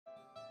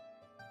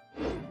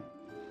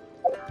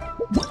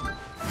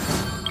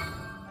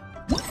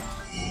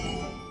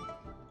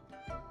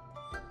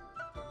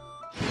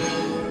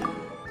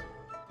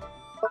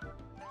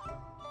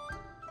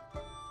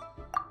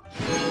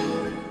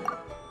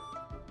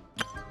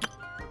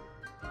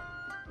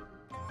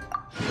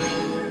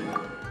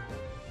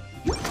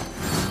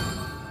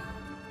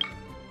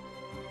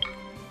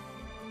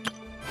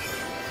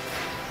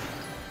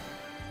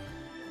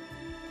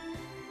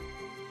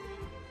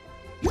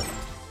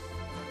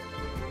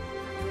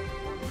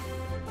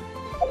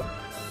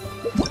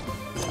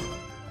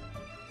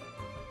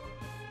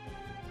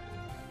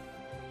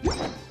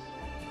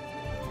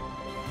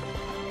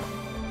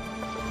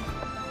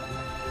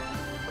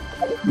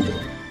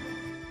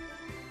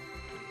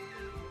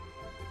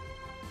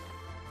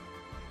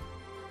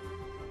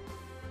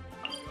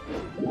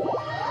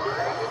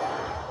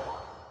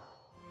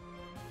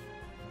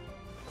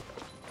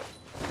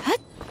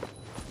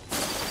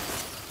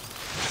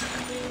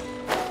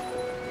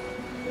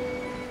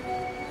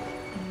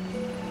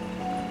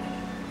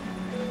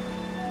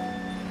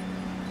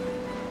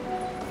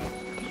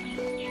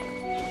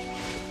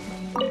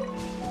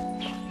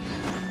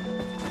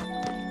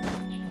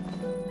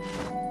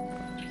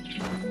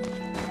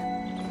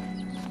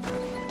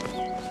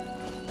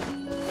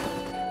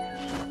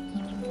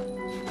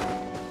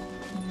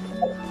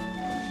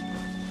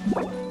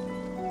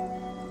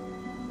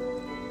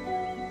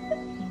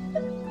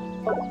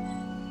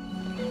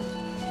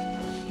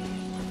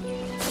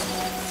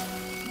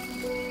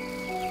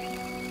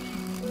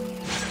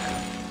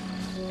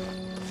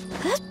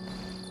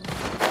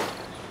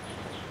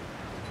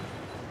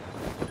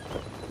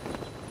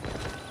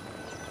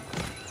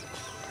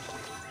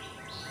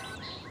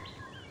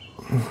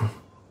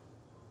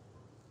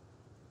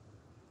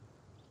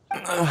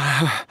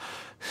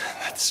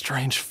That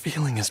strange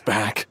feeling is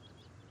back.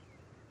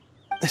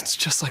 It's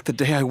just like the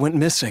day I went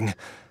missing.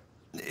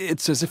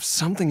 It's as if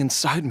something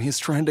inside me is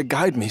trying to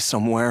guide me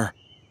somewhere.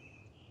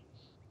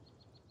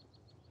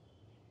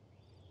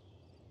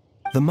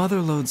 The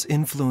Motherlode's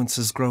influence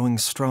is growing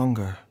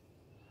stronger.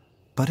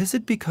 But is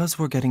it because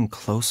we're getting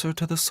closer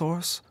to the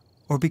source?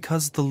 Or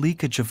because the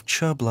leakage of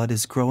Che blood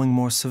is growing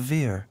more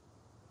severe?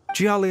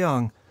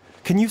 Jialiang,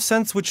 can you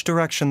sense which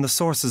direction the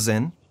source is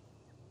in?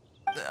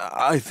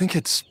 I think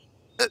it's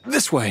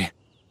this way.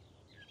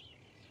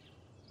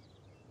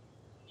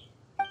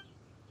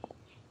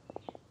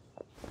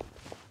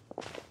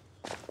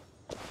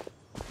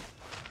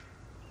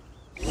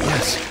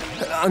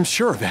 Yes, I'm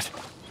sure of it.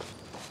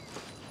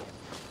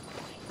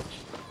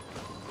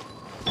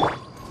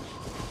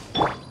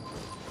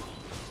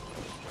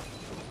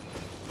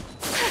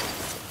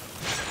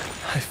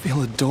 I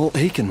feel a dull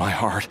ache in my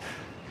heart.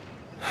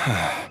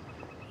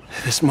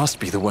 This must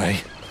be the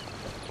way.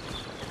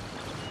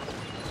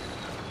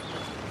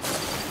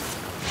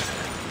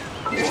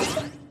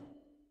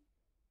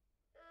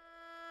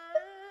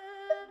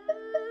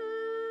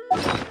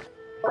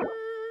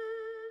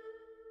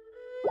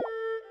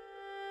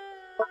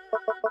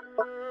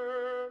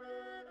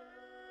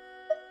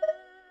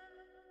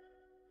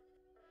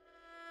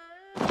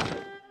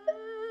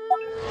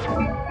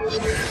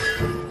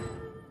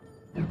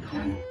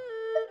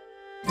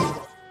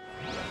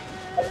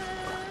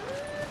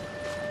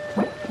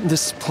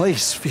 This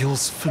place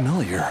feels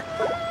familiar.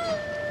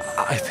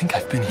 I think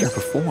I've been here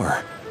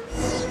before.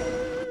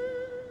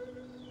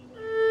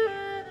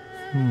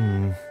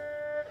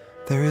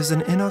 There is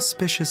an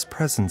inauspicious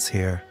presence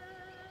here.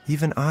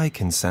 Even I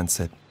can sense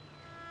it.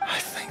 I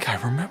think I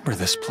remember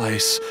this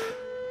place.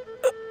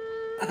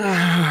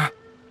 Jialiang,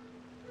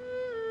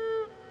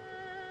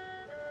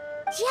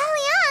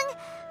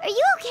 are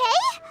you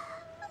okay?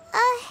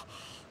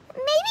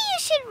 Maybe you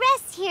should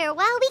rest here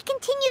while we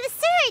continue the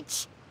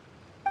search.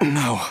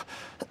 No,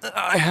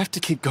 I have to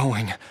keep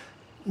going.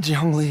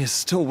 Jiangli is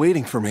still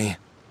waiting for me.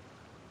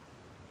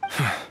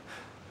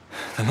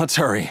 Then let's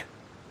hurry.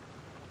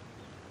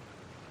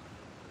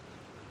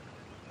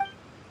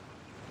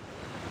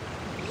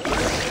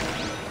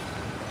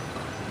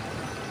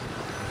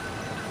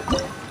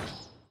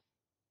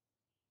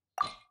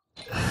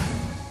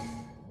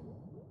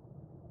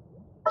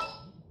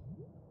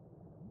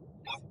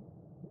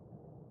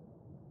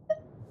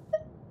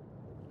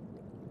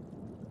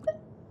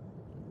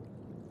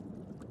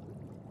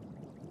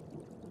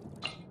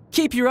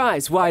 Keep your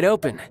eyes wide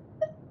open.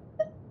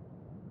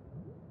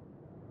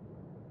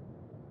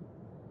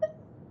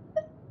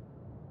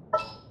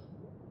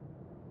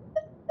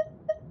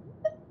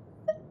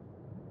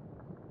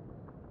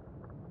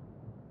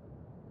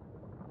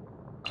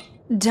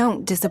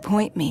 Don't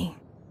disappoint me.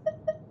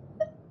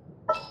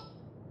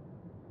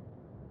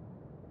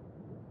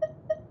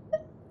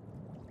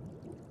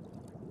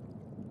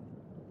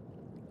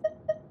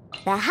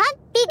 The hunt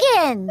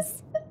begins.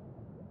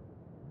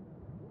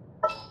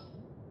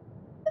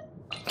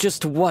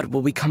 Just what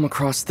will we come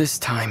across this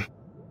time?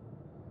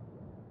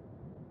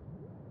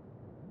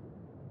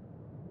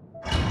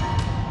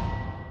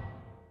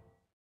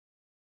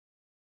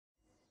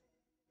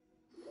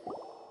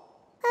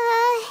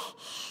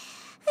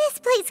 This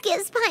place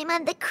gives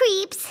Paimon the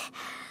creeps.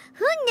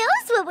 Who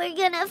knows what we're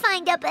gonna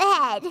find up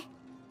ahead?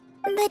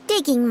 The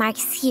digging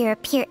marks here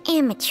appear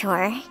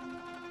amateur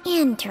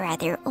and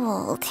rather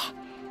old.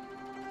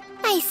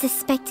 I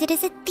suspect it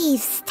is a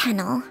thieves'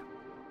 tunnel.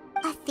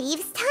 A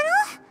thieves'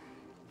 tunnel?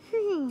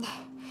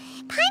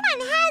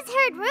 Paimon has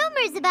heard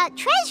rumors about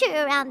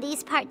treasure around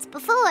these parts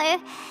before.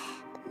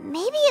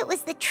 Maybe it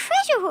was the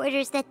treasure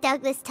hoarders that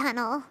dug this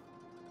tunnel.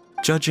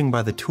 Judging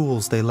by the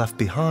tools they left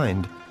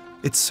behind,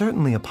 it's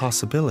certainly a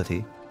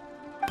possibility.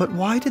 But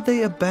why did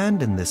they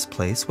abandon this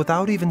place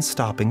without even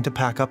stopping to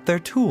pack up their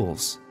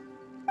tools?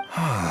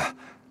 I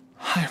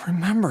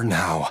remember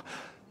now.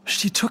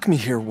 She took me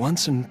here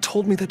once and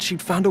told me that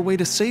she'd found a way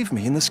to save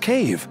me in this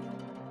cave.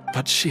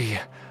 But she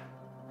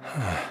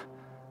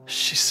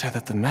said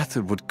that the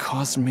method would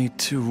cause me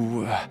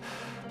to,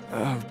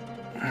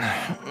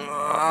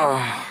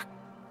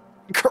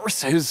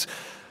 curses!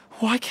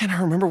 Why can't I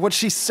remember what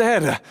she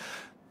said?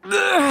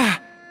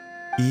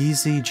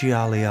 Easy,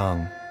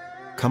 Jialiang.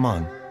 Come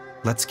on,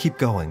 let's keep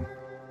going.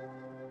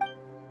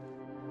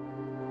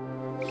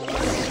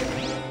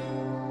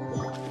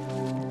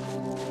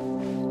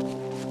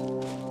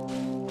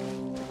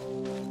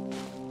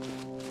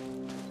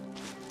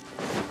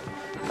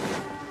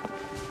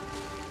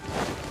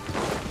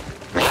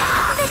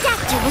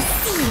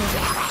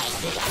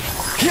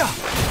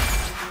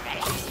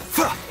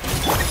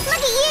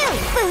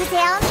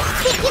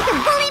 Think you can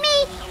bully me?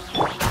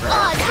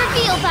 Oz,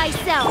 reveal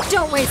thyself!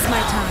 Don't waste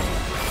my time.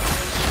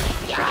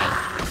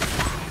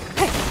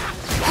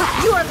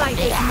 Your life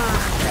is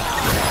mine!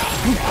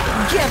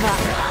 Give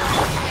up!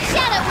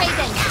 Shadow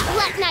Raven,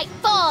 let night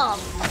fall!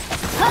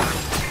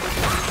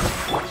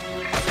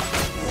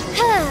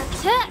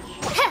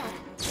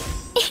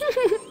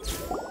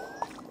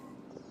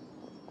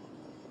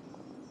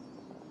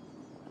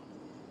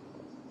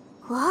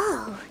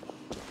 Whoa,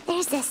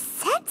 there's a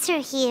sensor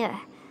here.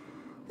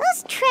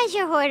 Those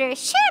treasure hoarders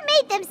sure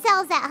made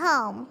themselves at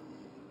home.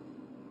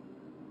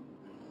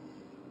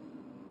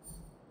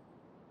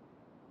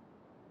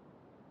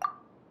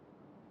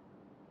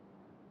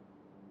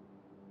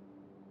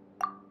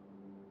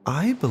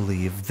 I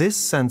believe this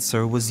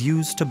sensor was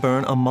used to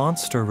burn a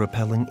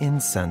monster-repelling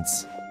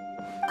incense.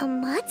 A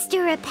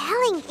monster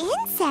repelling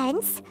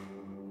incense?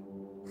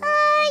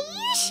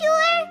 You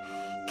sure?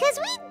 'Cause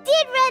we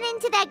did run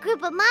into that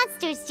group of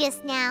monsters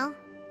just now.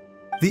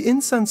 The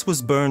incense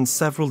was burned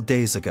several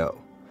days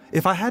ago.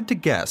 If I had to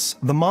guess,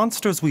 the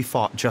monsters we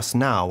fought just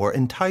now were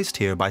enticed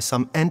here by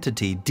some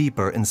entity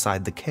deeper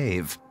inside the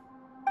cave.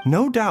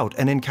 No doubt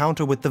an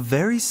encounter with the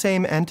very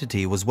same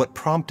entity was what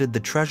prompted the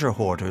treasure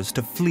hoarders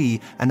to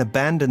flee and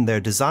abandon their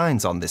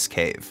designs on this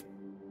cave.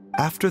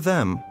 After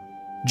them,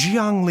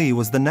 Jiang Li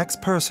was the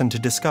next person to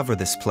discover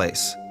this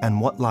place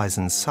and what lies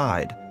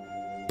inside.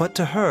 But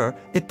to her,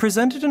 it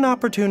presented an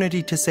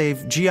opportunity to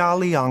save Jia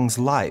Liang's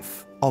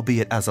life,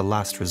 albeit as a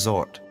last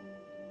resort.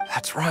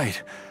 That's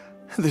right.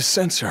 This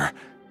sensor,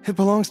 it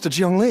belongs to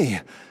Jiang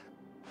Li.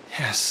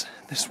 Yes,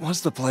 this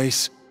was the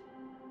place.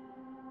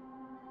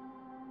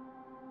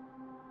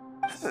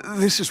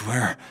 This is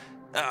where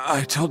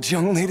I told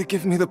Jiang Li to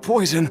give me the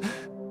poison.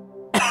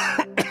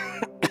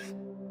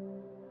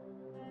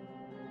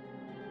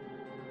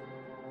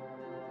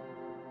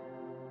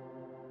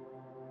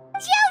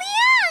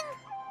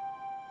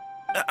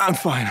 I'm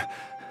fine.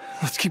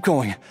 Let's keep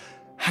going.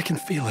 I can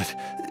feel it.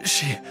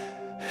 She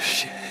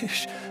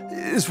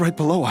is right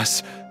below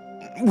us,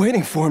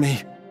 waiting for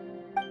me.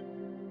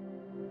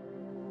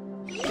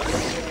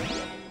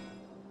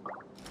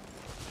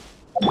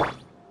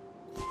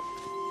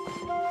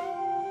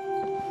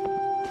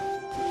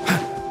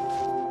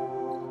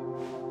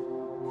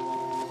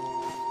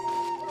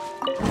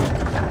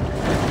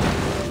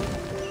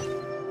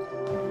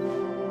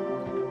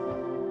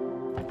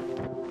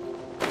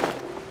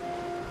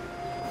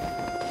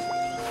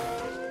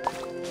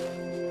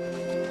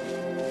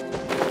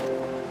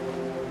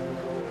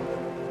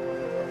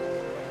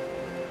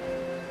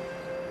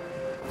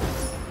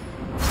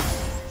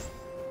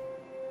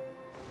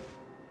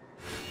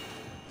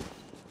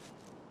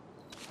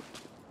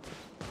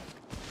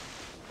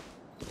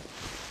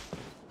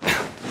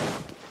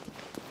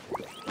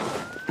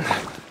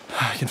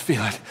 I can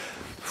feel it.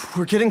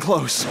 We're getting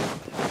close.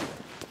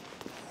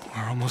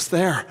 We're almost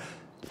there.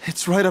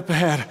 It's right up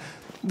ahead.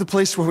 The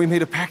place where we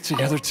made a pact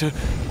together to... We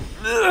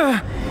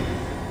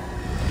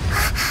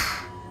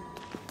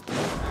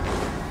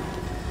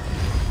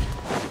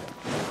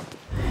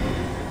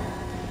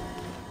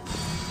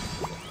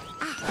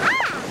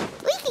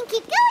can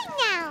keep going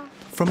now.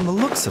 From the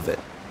looks of it,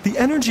 the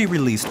energy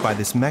released by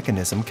this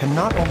mechanism can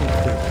not only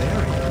clear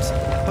barriers,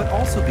 but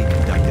also be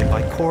conducted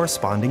by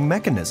corresponding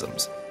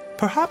mechanisms.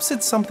 Perhaps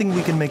it's something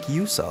we can make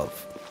use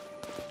of.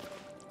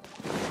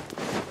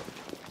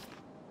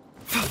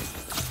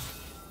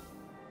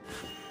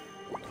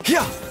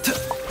 Yeah.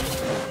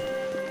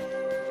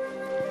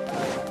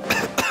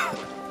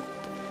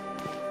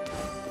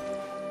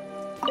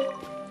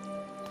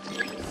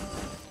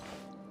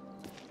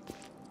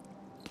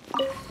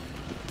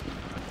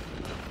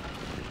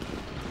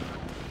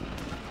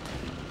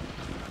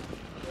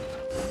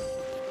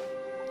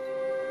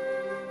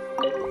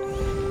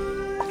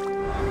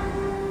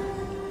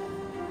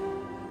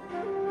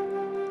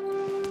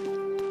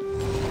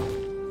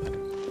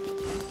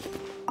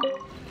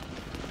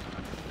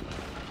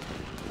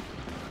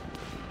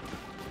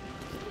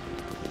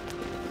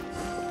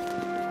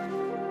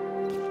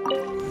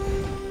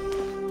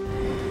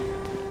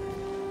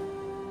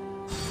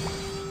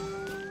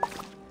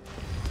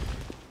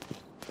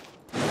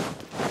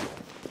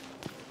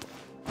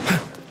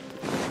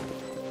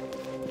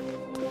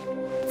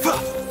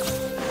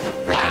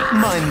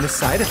 Mind the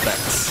side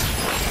effects.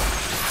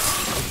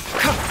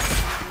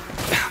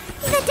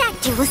 The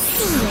doctor will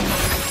see you.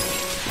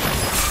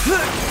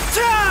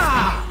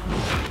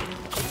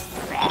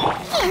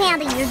 Can't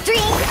handle your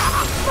drink.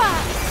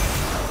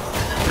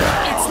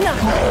 It's not.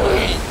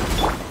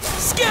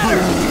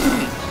 Scatter!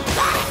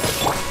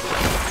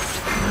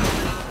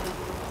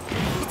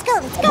 Let's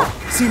go.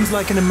 Seems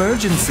like an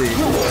emergency.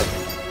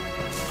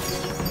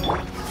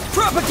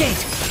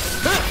 Propagate!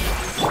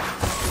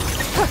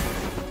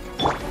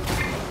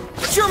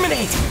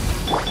 Germinate!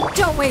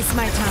 Don't waste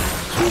my time.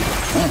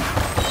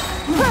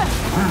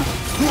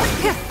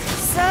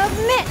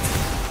 Submit!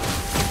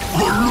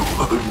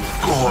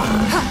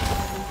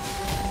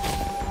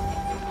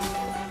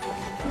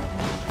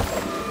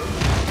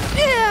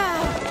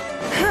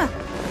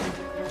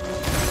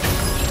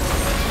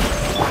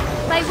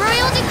 By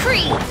royal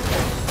decree!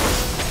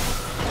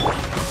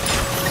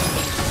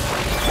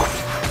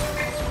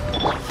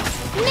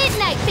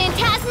 Midnight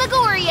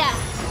Phantasmagoria!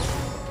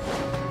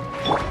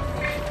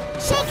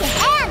 Shaken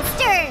and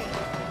stirred.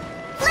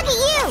 Look at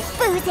you,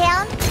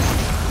 Boozhound.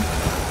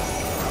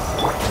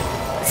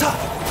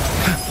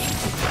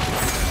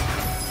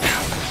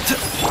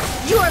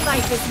 Your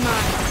life is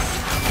mine!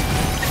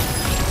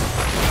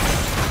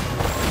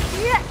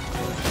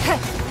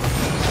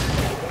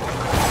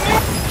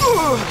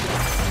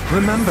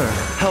 Remember,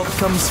 health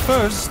comes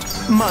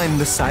first. Mind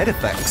the side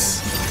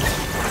effects.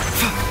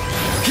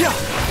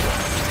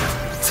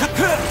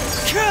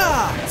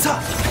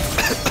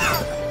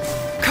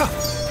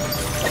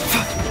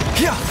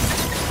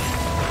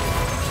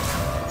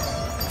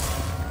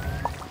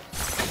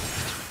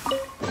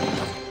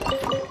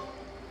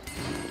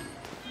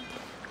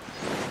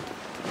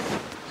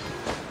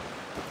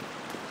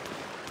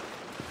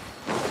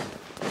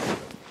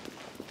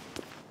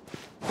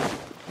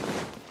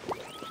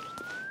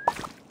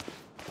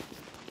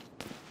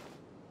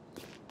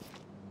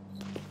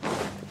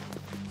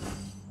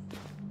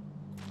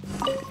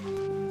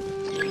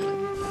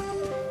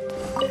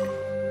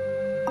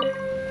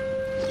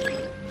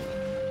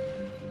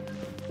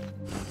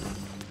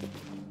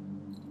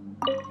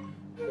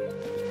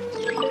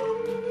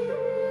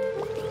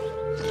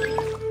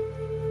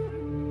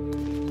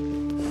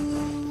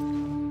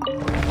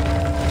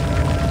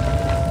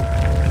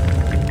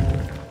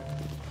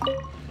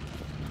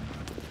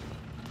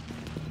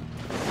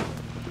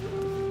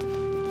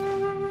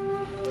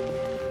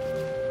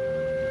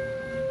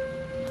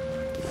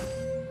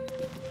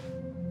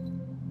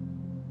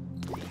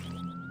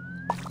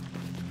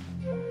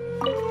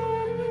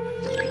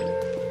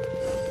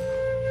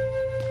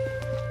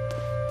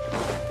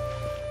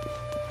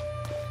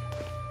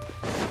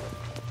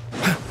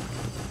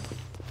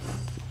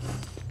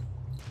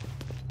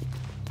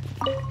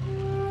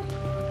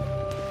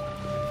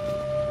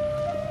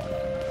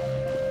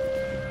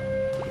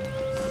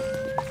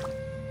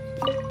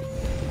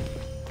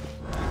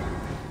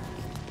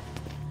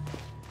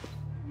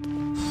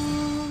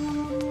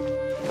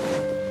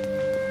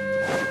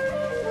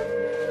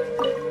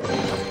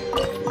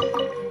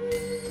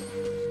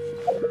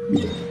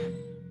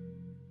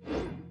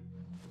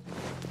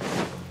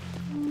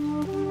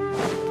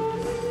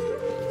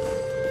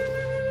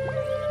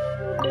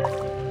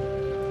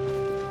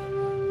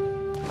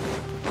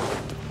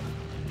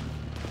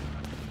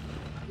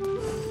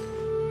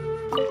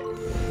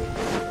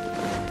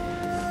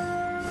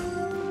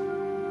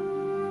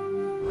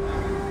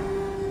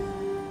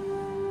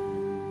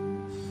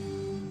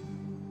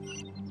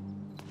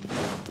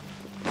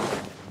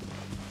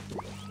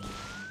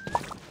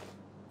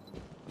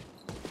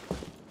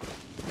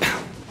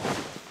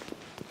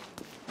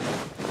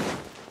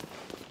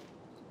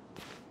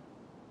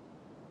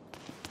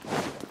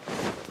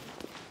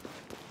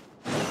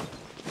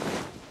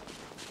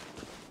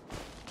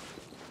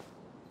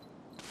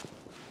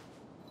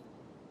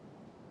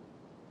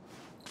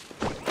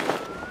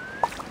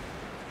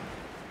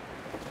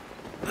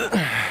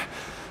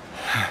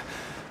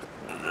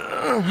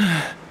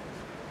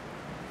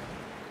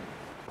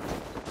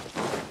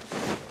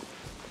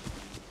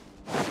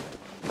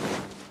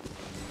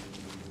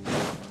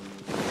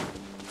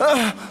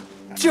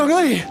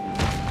 Jiangli!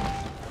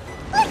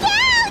 Look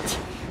out!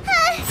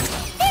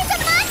 There's a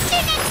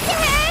monster next to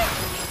her!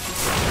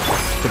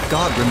 The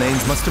god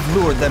remains must have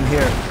lured them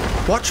here.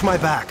 Watch my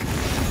back.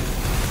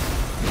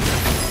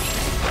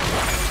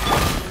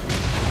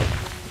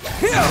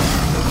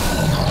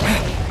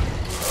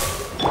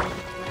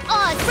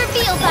 Oz,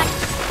 reveal by...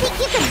 Think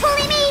you can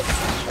bully me?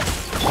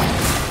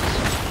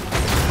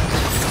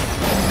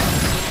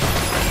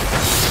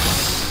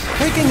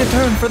 Taking a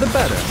turn for the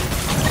better.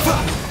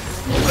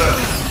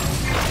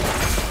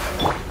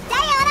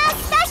 Diona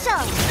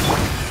special!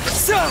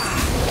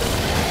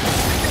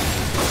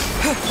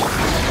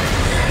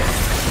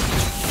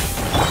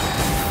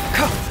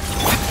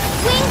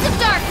 Wings of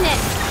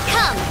darkness!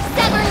 Come,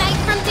 sever night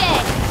from day!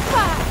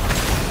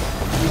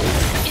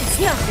 It's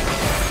nothing!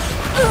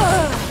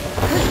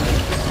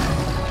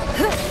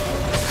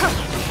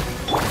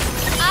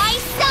 I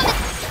summon...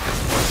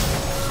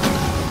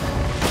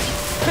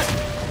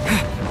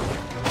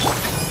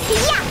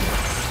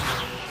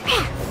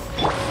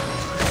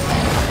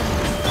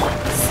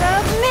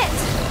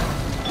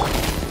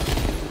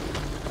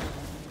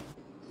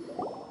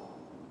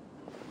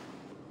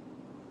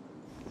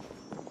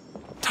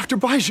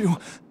 Dr. Baizhu,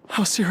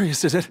 how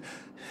serious is it?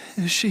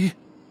 Is she...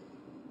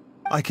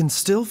 I can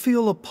still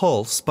feel a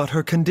pulse, but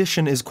her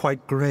condition is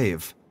quite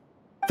grave.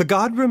 The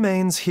god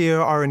remains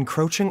here are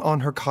encroaching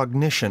on her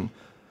cognition,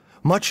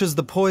 much as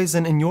the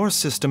poison in your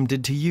system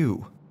did to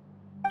you.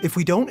 If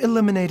we don't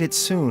eliminate it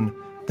soon,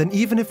 then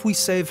even if we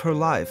save her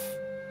life,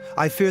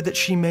 I fear that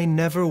she may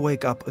never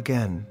wake up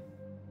again.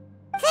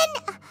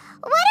 Then,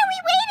 what are we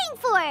waiting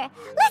for?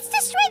 Let's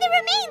destroy the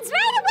remains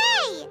right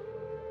away!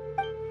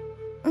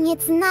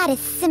 It's not as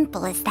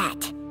simple as that.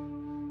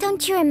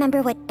 Don't you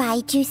remember what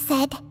Baizhu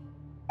said?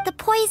 The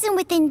poison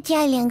within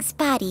Jialiang's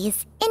body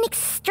is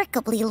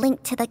inextricably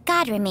linked to the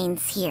god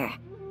remains here.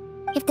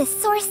 If the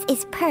source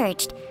is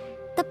purged,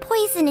 the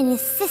poison in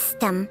his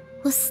system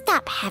will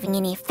stop having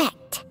any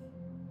effect.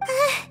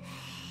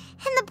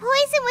 And the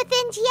poison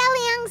within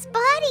Jialiang's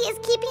body is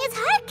keeping his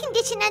heart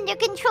condition under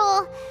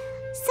control.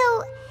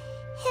 So,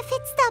 if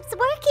it stops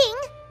working...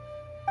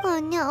 Oh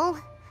no.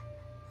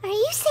 Are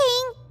you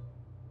saying...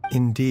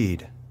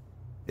 Indeed.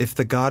 If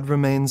the god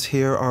remains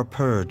here are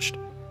purged,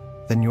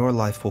 then your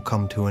life will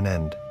come to an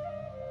end.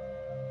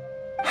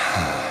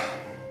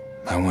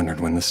 I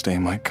wondered when this day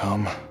might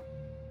come.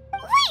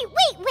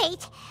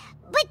 Wait!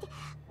 But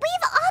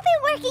we've all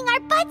been working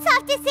our butts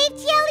off to save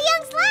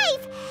Jialiang's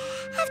life!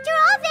 After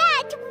all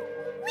that,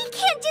 we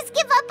can't just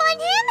give up on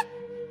him!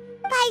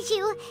 Baizhu,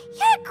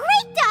 you're a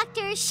great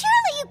doctor!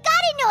 Surely you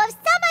gotta know of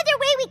some other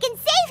way we can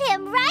save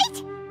him, right?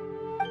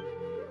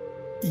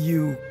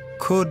 You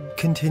could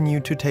continue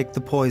to take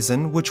the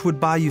poison, which would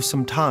buy you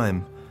some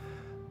time.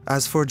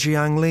 As for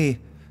Jiangli,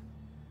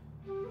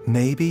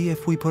 maybe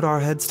if we put our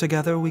heads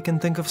together, we can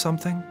think of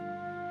something?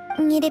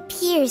 It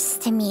appears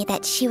to me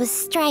that she was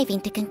striving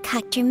to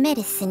concoct your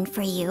medicine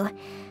for you,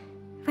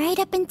 right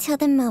up until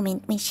the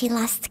moment when she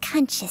lost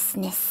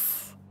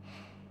consciousness.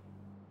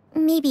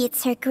 Maybe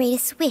it's her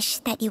greatest wish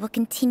that you will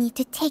continue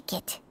to take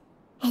it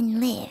and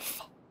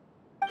live.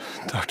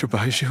 Dr.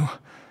 Baizhu,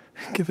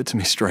 give it to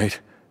me straight.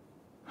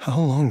 How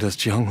long does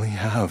Jiangli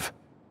have?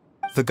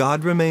 The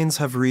god remains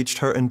have reached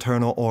her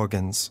internal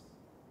organs.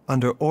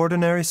 Under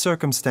ordinary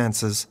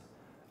circumstances,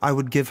 I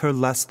would give her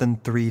less than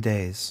 3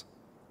 days.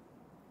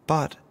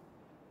 But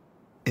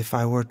if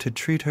I were to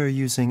treat her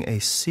using a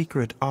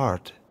secret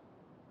art...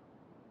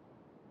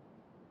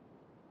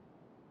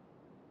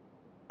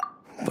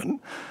 But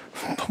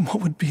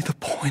what would be the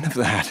point of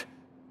that?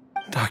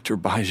 Dr.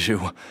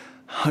 Baizhu,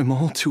 I'm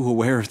all too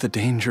aware of the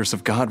dangers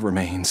of god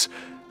remains.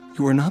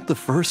 You are not the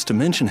first to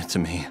mention it to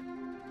me.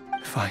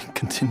 If I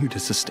continue to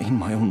sustain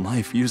my own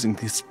life using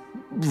this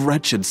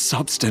wretched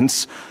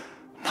substance,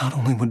 not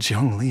only would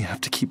Jiangli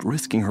have to keep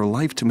risking her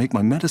life to make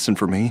my medicine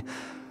for me,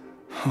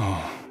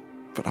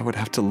 but I would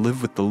have to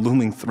live with the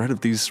looming threat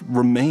of these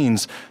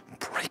remains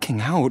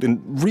breaking out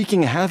and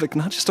wreaking havoc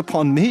not just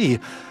upon me,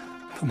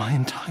 but my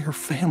entire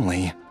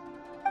family.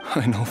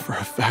 I know for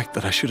a fact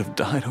that I should have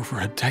died over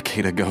a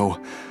decade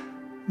ago.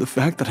 The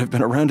fact that I've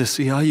been around to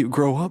see you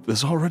grow up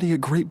is already a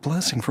great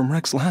blessing from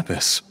Rex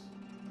Lapis.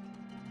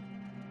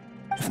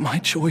 If my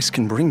choice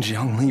can bring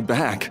Jiangli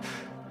back,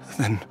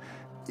 then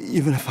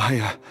even if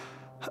I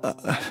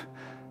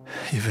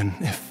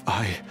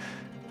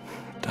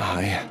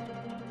die...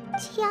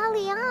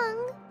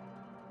 Jialiang...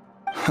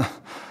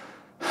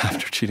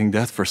 After cheating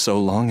death for so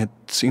long, it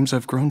seems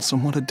I've grown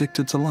somewhat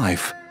addicted to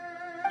life.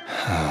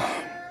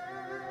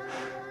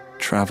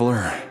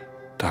 Traveler,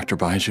 Dr.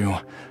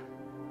 Baizhu,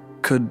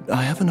 could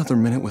I have another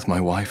minute with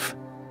my wife?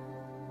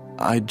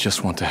 I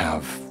just want to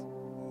have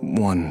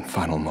one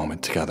final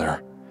moment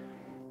together.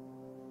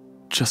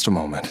 Just a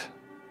moment,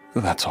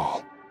 that's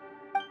all.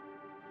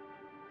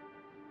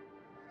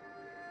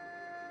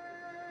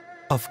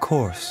 Of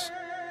course.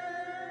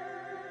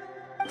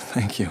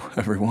 Thank you,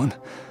 everyone.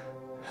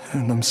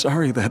 And I'm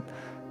sorry that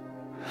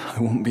I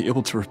won't be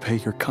able to repay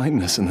your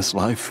kindness in this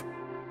life.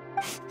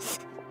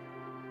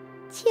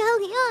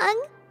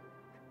 Jialiang...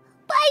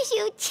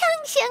 Baizhu,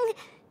 Changsheng...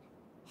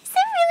 Is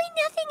there really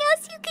nothing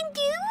else you can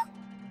do?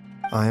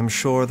 I am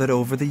sure that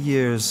over the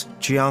years,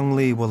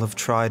 Jiangli will have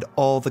tried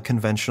all the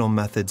conventional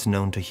methods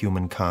known to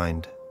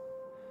humankind.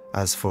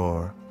 As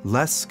for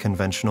less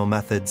conventional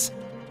methods,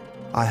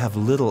 I have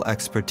little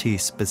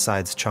expertise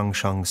besides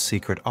Changsheng's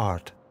secret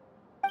art.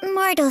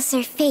 Mortals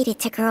are fated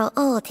to grow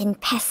old and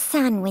pass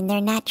on when their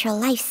natural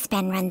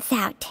lifespan runs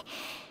out.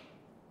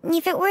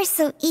 If it were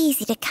so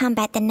easy to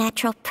combat the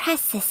natural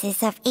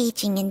processes of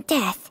aging and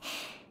death,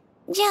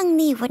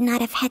 Jiangli would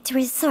not have had to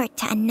resort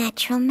to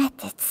unnatural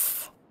methods.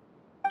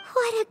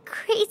 What a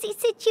crazy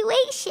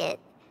situation!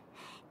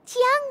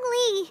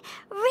 Jiangli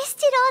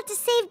risked it all to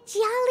save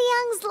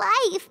Jialiang's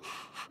life,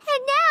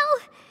 and now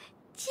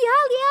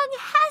Jialiang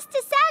has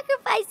to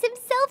sacrifice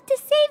himself to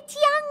save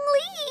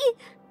Jiangli!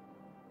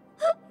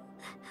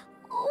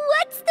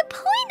 What's the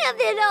point of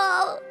it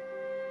all?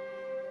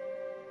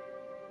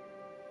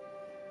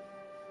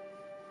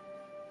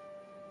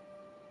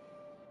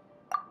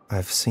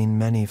 I've seen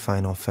many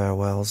final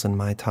farewells in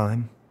my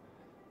time,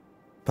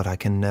 but I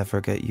can never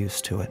get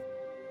used to it.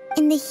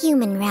 In the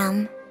human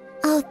realm,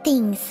 all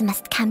things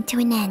must come to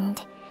an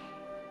end.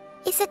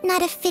 Is it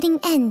not a fitting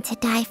end to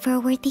die for a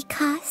worthy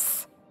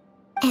cause?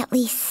 At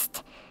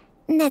least,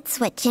 that's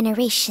what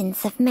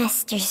generations of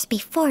masters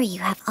before you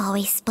have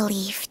always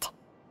believed.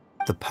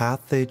 The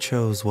path they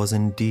chose was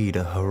indeed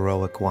a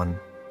heroic one.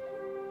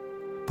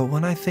 But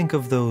when I think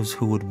of those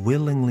who would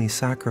willingly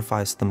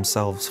sacrifice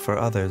themselves for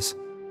others,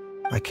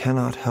 I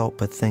cannot help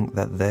but think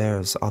that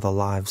theirs are the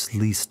lives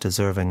least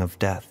deserving of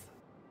death.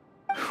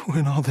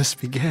 When all this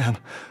began,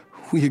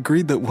 we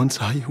agreed that once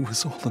Ayu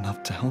was old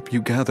enough to help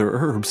you gather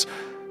herbs,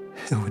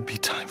 it would be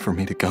time for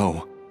me to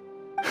go.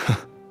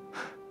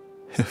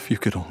 If you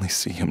could only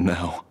see him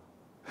now.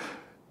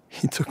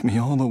 He took me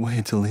all the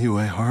way to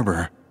Liyue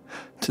Harbor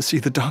to see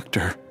the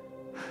doctor.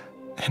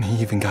 And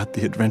he even got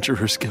the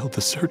Adventurers Guild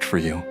to search for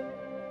you.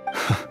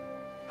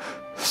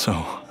 So,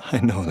 I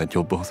know that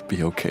you'll both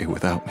be okay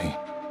without me.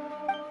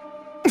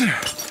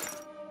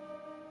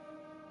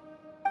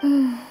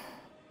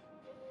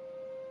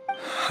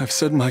 I've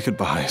said my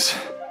goodbyes.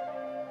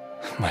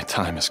 My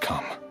time has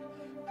come.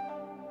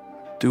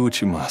 Do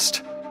what you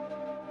must.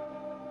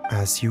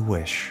 As you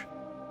wish.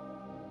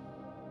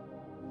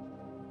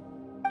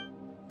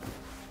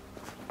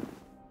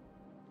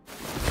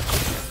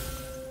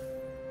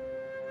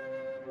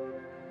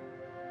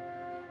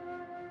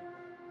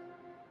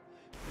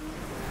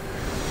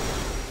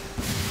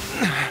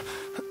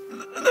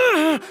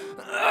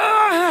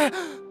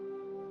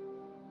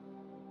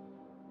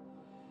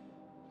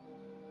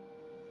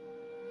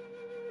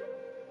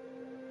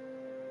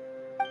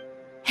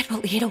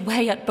 Will eat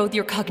away at both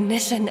your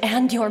cognition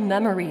and your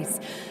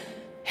memories.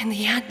 In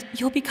the end,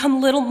 you'll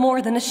become little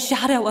more than a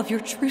shadow of your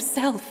true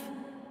self.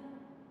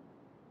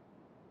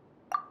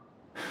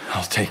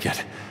 I'll take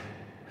it.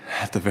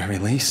 At the very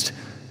least,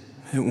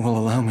 it will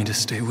allow me to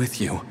stay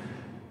with you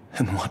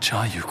and watch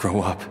Ayu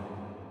grow up.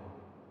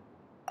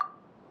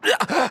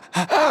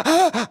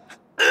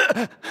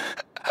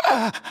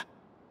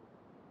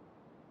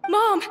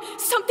 Mom,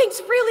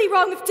 something's really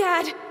wrong with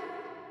Dad.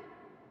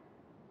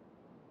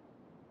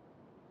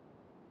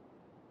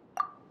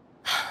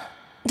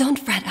 Don't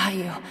fret,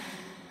 Ayu.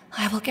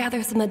 I will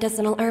gather some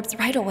medicinal herbs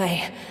right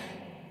away.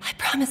 I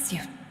promise you,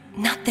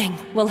 nothing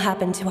will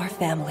happen to our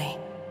family.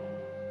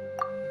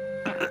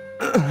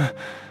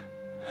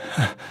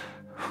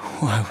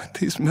 Why would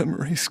these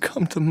memories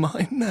come to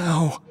mind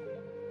now?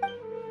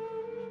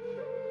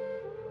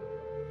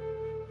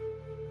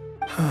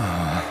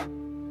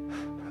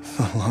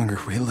 The longer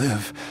we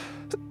live,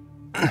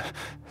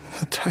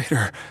 the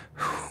tighter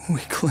we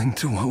cling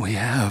to what we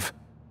have.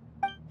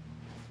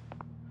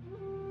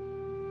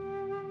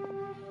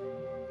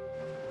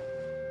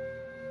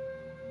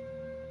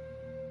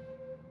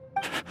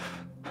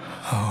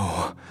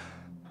 Oh,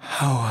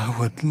 how I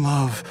would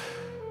love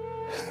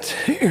to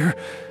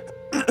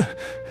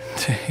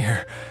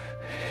hear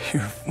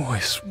your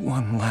voice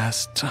one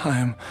last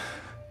time.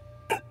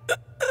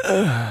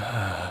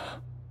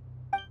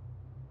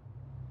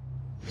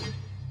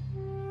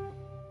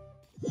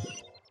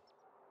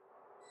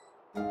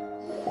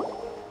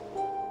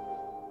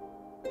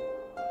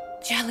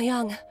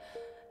 Jialiang!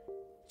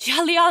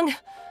 Jialiang!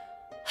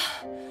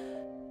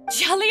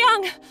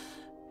 Jialiang!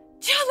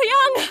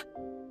 Jialiang!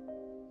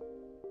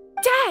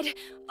 Dad,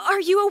 are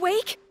you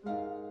awake?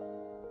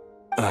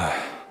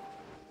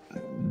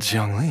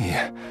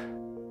 Jiangli,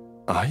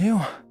 are you?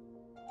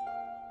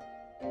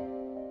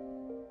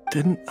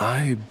 Didn't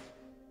I...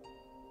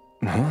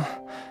 Huh?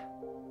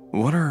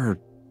 What are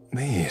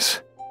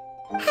these?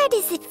 How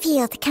does it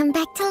feel to come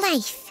back to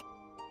life?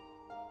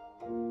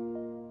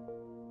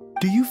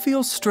 Do you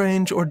feel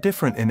strange or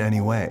different in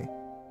any way?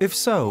 If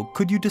so,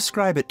 could you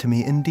describe it to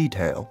me in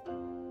detail?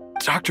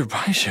 Dr.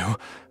 Baizhu,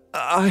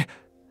 I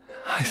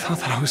thought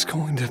that I was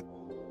going to...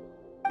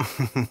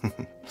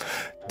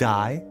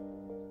 Die?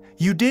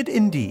 You did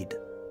indeed.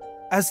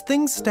 As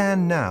things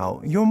stand now,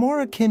 you're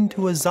more akin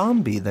to a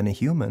zombie than a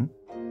human.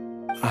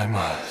 I'm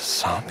a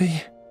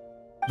zombie?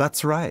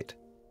 That's right.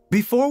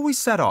 Before we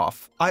set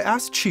off, I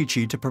asked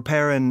Chi-Chi to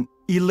prepare an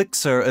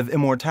elixir of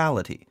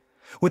immortality.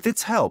 With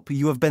its help,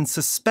 you have been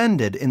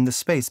suspended in the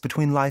space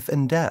between life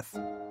and death.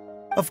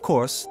 Of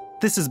course,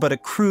 this is but a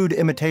crude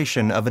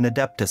imitation of an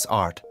Adeptus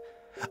art.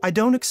 I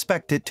don't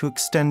expect it to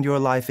extend your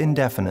life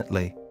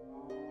indefinitely.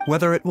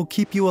 Whether it will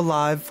keep you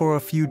alive for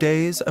a few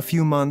days, a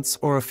few months,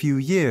 or a few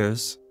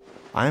years,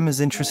 I am as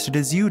interested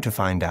as you to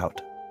find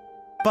out.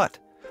 But,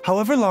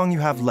 however long you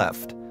have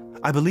left,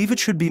 I believe it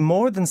should be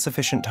more than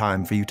sufficient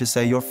time for you to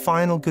say your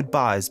final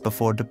goodbyes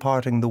before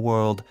departing the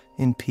world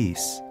in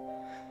peace.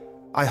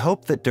 I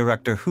hope that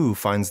Director Hu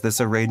finds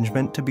this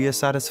arrangement to be a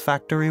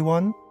satisfactory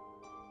one.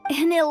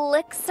 An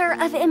elixir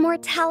of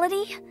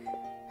immortality?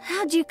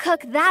 How'd you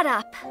cook that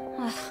up?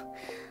 Ugh.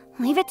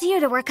 Leave it to you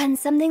to work on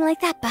something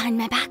like that behind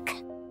my back.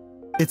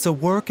 It's a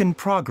work in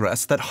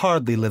progress that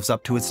hardly lives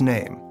up to its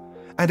name,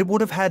 and it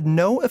would have had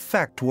no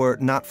effect were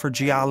it not for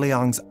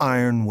Jialiang's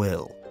iron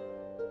will.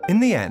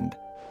 In the end,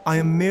 I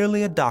am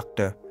merely a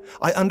doctor.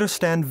 I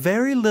understand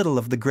very little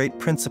of the great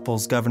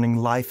principles governing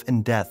life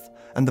and death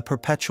and the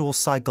perpetual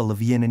cycle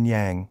of yin and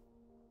yang.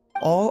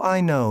 All I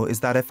know is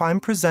that if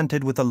I'm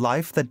presented with a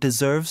life that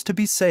deserves to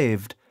be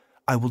saved,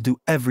 I will do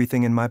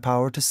everything in my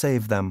power to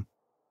save them.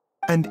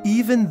 And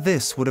even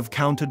this would have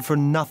counted for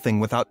nothing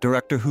without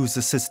Director Hu's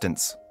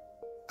assistance.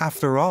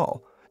 After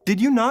all,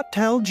 did you not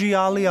tell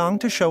Jia Liang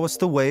to show us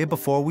the way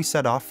before we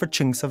set off for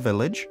Qingce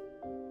village?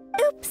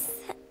 Oops.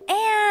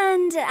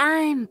 And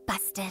I'm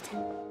busted.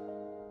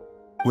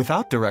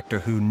 Without Director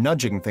Hu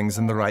nudging things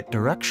in the right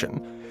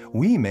direction,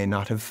 we may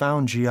not have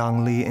found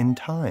Jiangli in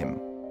time.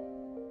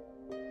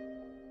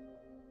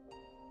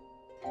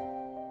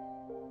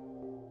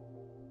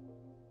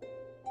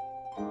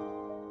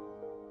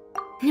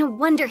 No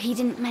wonder he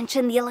didn't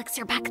mention the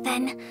elixir back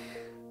then.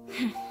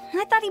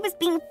 I thought he was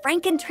being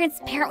frank and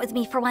transparent with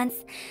me for once,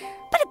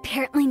 but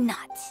apparently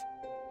not.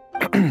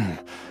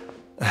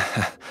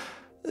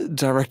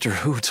 Director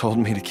Hu told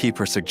me to keep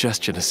her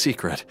suggestion a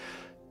secret,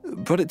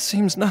 but it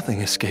seems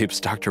nothing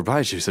escapes Dr.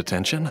 Baizhu's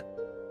attention.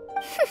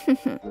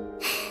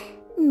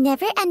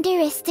 Never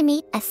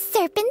underestimate a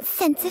serpent's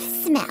sense of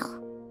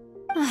smell.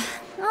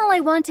 All I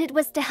wanted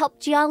was to help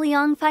Jia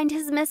Liang find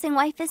his missing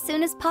wife as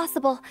soon as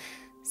possible,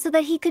 so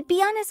that he could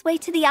be on his way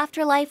to the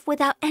afterlife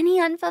without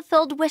any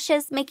unfulfilled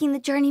wishes making the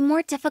journey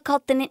more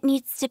difficult than it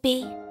needs to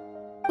be.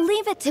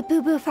 Leave it to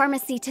Boo Boo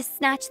Pharmacy to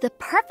snatch the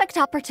perfect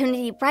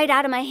opportunity right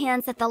out of my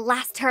hands at the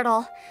last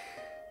hurdle.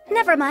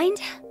 Never mind.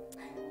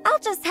 I'll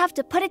just have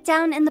to put it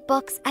down in the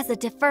books as a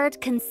deferred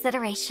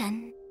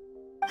consideration.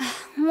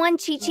 One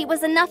Chi-Chi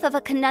was enough of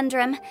a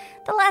conundrum.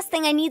 The last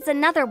thing I need's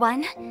another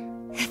one.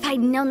 If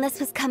I'd known this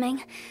was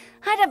coming,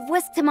 I'd have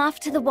whisked him off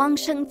to the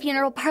Wangsheng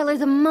funeral parlor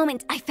the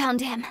moment I found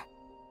him.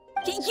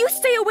 You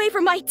stay away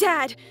from my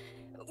dad!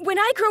 When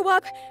I grow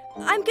up,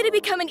 I'm gonna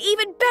become an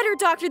even better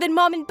doctor than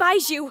Mom and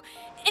Baizhu,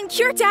 and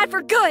cure Dad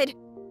for good!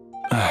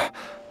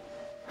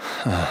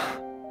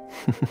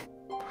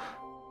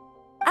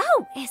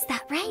 Oh, is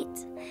that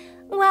right?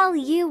 Well,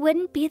 you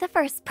wouldn't be the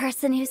first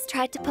person who's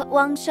tried to put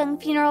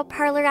Wangsheng Funeral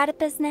Parlor out of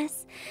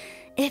business.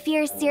 If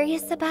you're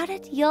serious about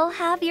it, you'll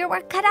have your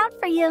work cut out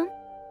for you.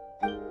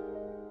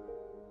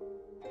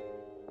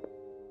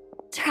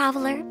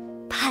 Traveler,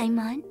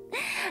 Paimon,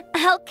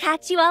 I'll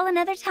catch you all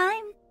another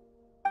time.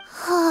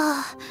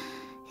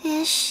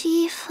 Is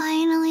she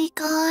finally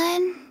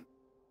gone?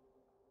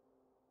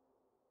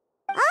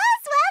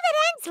 All's well that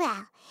ends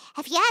well.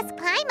 If you ask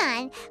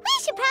Paimon,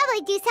 we should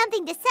probably do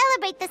something to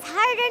celebrate this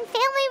hard-earned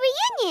family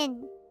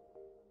reunion.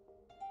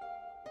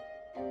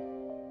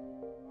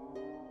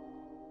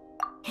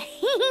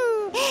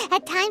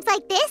 At times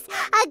like this,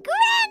 a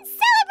grand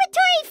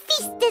celebratory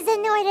feast is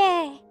in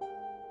order.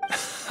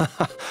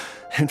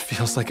 It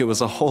feels like it was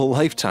a whole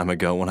lifetime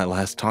ago when I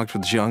last talked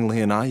with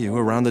Zhongli and Ayu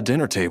around the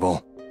dinner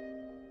table.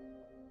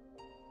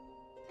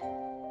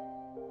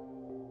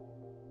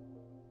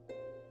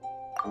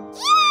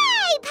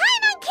 Yay!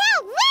 Paimon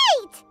can't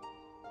wait!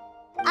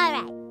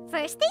 Alright,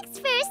 first things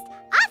first,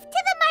 off to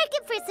the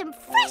market for some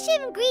fresh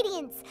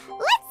ingredients.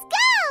 Let's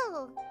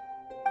go!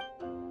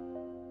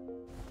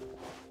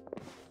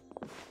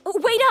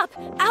 Wait up!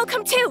 I'll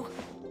come too!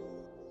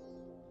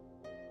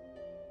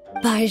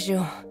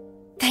 Baizhu,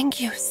 thank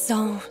you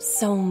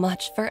so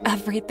much for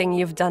everything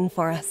you've done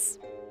for us.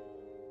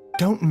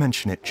 Don't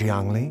mention it,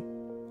 Jiangli.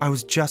 I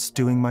was just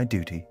doing my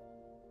duty.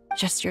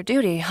 Just your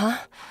duty, huh?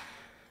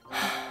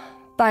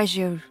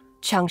 Baizhu,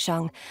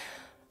 Changsheng,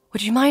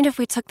 would you mind if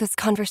we took this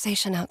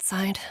conversation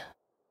outside?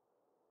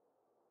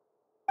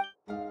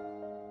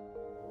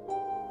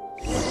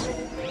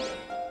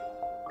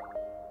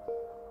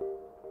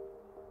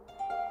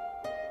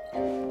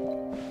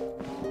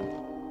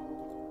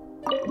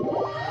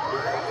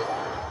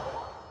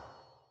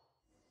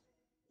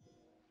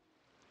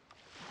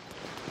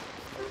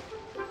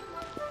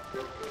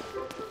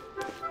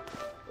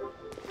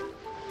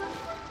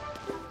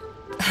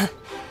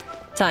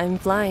 Time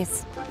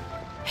flies.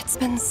 It's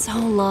been so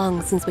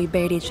long since we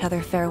bade each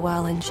other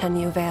farewell in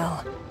Chenyu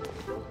Vale.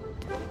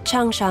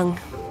 Changsheng,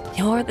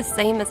 you're the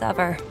same as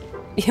ever.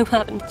 You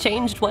haven't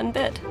changed one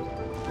bit.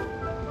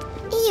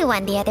 You,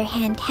 on the other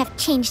hand, have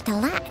changed a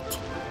lot.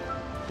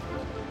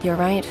 You're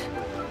right.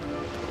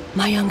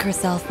 My younger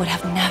self would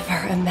have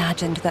never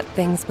imagined that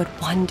things would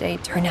one day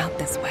turn out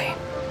this way.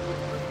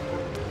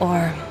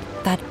 Or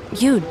that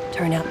you'd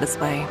turn out this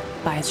way,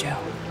 Baizhu.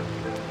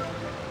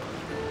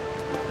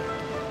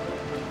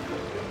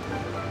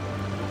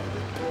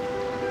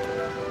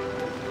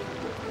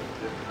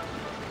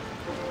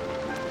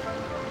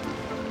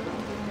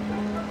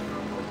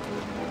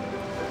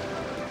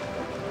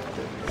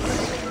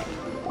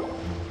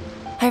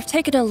 I've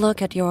taken a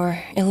look at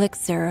your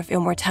elixir of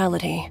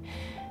immortality.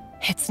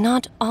 It's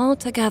not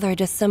altogether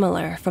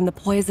dissimilar from the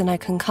poison I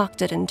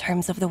concocted in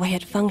terms of the way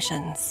it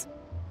functions.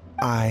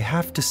 I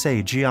have to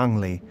say,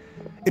 Jiangli,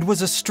 it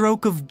was a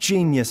stroke of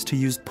genius to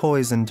use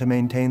poison to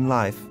maintain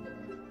life.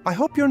 I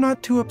hope you're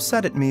not too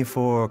upset at me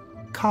for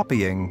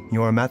copying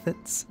your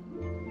methods.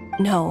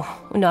 No,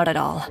 not at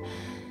all.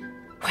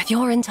 With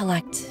your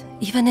intellect,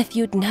 even if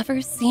you'd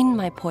never seen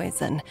my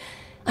poison,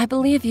 I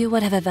believe you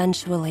would have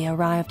eventually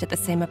arrived at the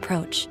same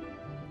approach.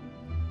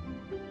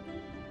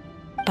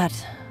 But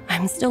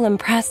I'm still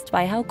impressed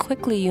by how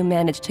quickly you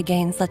managed to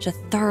gain such a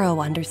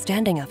thorough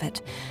understanding of it.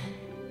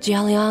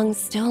 Jialiang's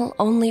still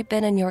only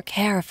been in your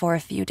care for a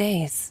few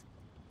days.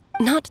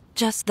 Not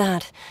just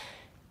that,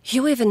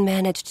 you even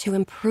managed to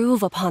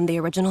improve upon the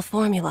original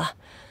formula.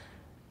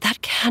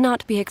 That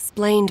cannot be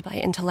explained by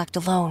intellect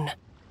alone.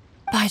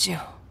 Baizhu,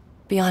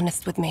 be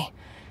honest with me.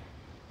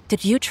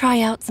 Did you try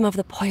out some of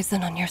the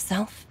poison on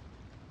yourself?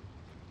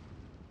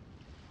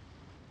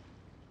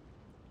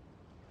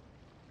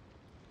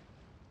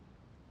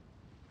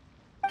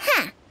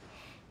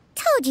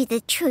 Told you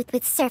the truth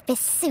would surface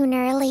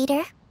sooner or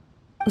later.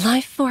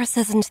 Life force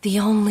isn't the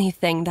only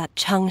thing that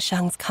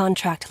Changsheng's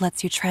contract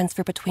lets you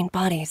transfer between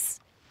bodies,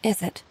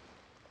 is it?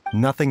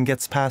 Nothing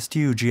gets past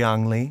you,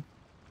 Jiangli.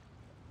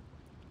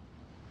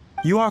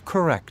 You are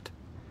correct.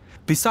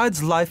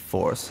 Besides life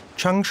force,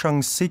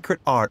 Changsheng's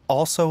secret art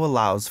also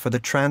allows for the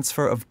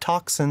transfer of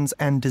toxins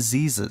and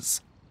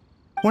diseases.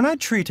 When I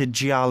treated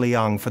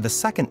Jialiang for the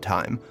second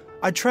time,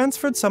 I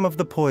transferred some of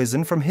the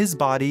poison from his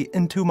body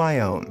into my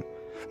own.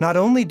 Not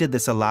only did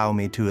this allow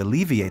me to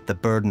alleviate the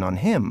burden on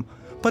him,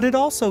 but it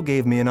also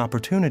gave me an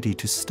opportunity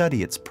to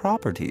study its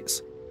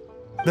properties.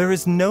 There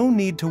is no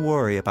need to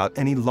worry about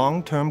any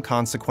long-term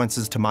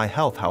consequences to my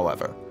health,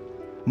 however.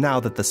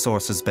 Now that the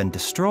source has been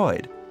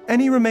destroyed,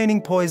 any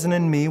remaining poison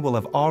in me will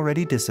have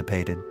already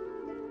dissipated.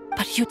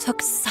 But you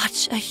took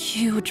such a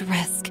huge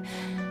risk.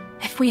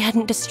 If we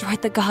hadn't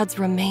destroyed the god's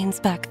remains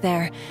back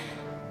there,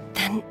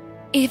 then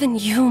even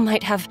you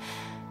might have...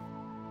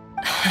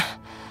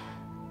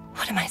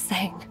 What am I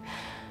saying?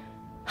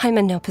 I'm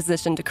in no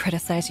position to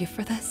criticize you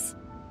for this.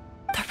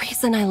 The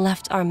reason I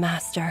left our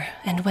master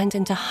and went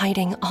into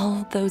hiding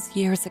all those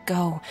years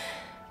ago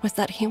was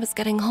that he was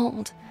getting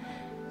old,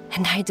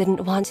 and I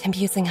didn't want him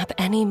using up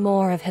any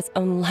more of his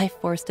own life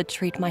force to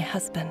treat my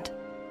husband.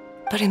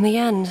 But in the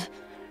end,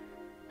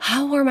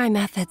 how were my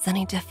methods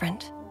any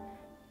different?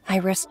 I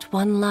risked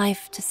one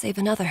life to save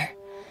another,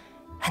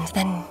 and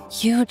then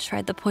you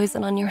tried the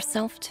poison on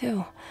yourself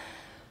too.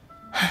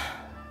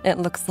 It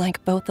looks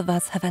like both of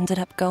us have ended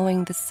up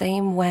going the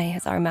same way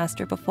as our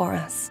master before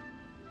us.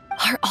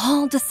 Are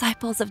all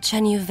disciples of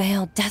Genyu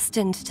Vale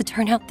destined to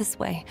turn out this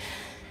way?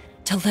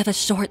 To live a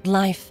short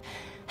life,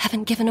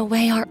 having given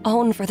away our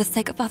own for the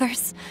sake of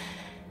others?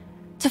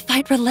 To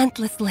fight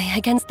relentlessly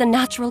against the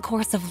natural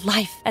course of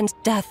life and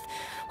death,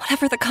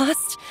 whatever the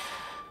cost?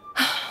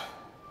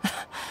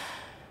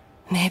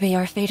 Maybe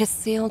our fate is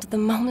sealed the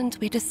moment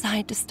we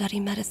decide to study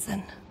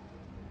medicine.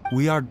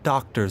 We are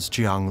doctors,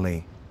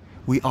 Jiangli.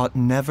 We ought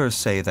never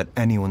say that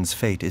anyone's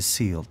fate is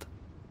sealed.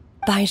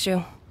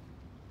 Baizhu,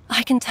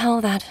 I can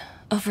tell that,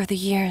 over the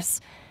years,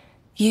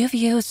 you've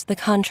used the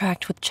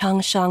contract with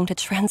Changsheng to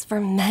transfer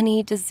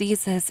many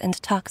diseases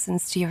and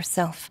toxins to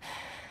yourself.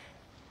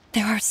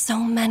 There are so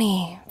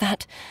many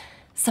that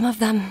some of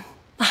them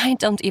I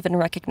don't even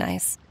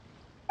recognize.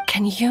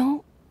 Can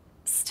you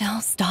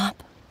still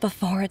stop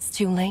before it's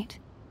too late?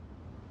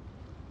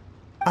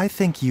 I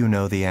think you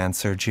know the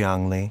answer,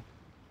 Jiangli.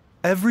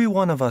 Every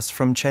one of us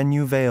from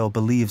Genyu Vale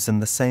believes in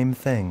the same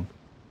thing.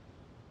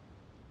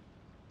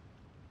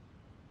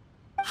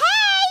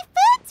 Hey!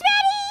 Food's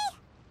ready!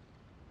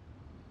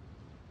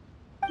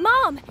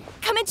 Mom,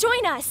 come and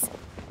join us.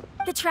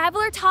 The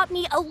Traveler taught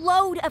me a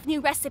load of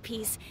new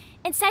recipes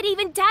and said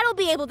even Dad'll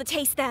be able to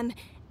taste them.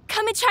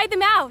 Come and try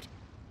them out.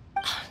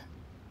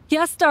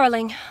 Yes,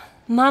 darling.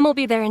 Mom will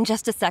be there in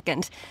just a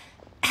second.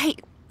 Hey,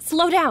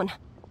 slow down.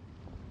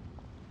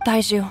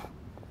 Baizhu,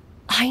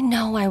 I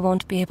know I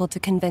won't be able to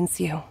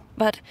convince you,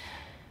 but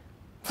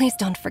please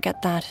don't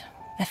forget that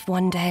if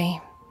one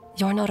day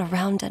you're not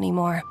around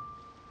anymore,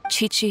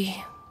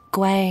 Chi-Chi,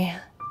 Gui,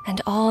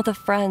 and all the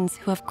friends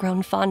who have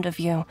grown fond of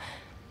you,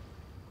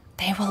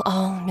 they will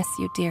all miss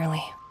you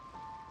dearly.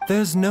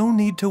 There's no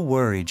need to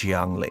worry,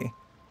 Jiangli.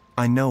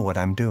 I know what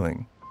I'm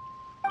doing.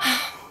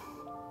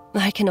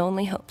 I can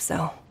only hope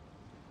so.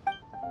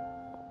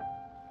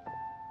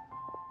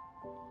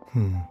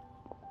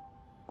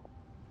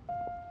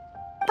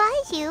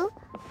 Baizhu,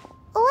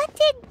 what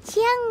did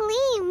Jiang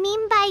Li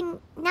mean by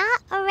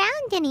not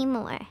around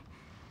anymore?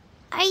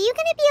 Are you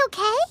gonna be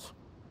okay?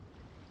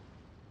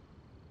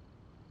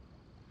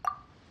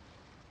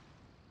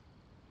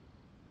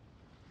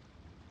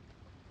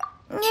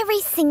 Every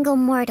single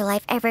mortal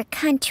I've ever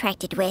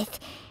contracted with,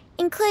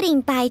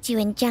 including Baizhu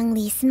and Jiang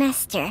Li's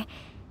master,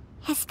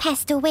 has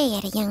passed away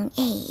at a young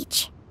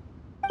age.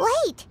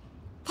 Wait,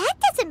 that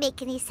doesn't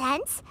make any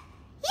sense.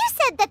 You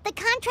said that the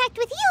contract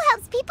with you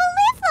helps people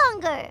live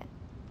longer.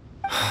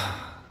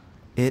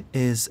 It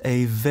is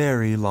a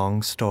very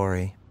long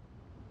story.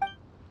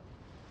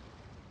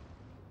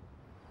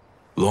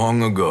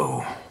 Long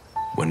ago,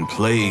 when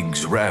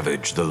plagues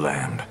ravaged the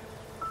land,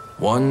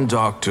 one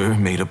doctor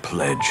made a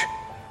pledge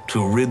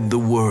to rid the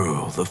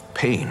world of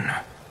pain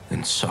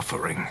and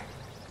suffering.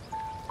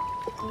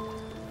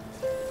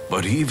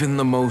 But even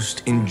the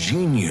most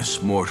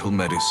ingenious mortal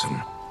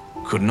medicine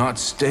could not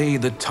stay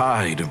the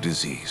tide of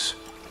disease.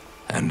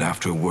 And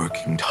after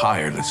working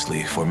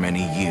tirelessly for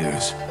many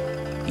years,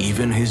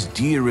 even his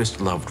dearest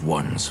loved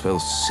ones fell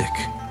sick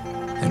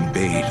and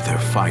bade their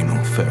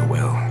final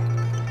farewell.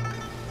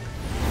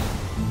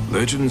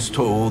 Legends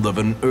told of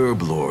an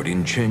herb lord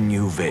in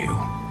Chenyu Vale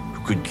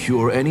who could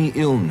cure any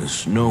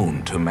illness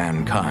known to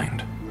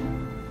mankind.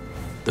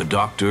 The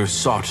doctor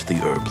sought the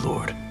herb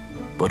lord,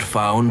 but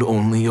found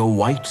only a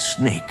white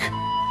snake,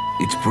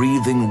 its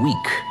breathing weak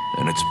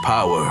and its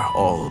power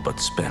all but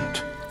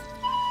spent.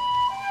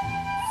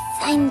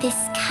 Sign this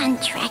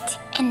contract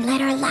and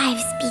let our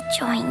lives be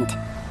joined.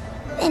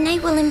 Then I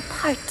will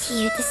impart to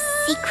you the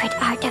secret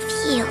art of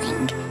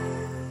healing.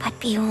 But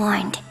be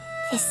warned,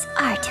 this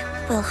art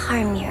will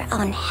harm your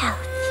own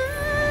health.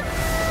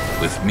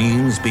 With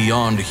means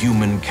beyond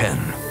human ken,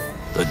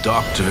 the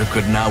doctor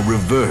could now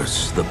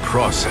reverse the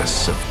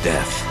process of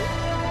death.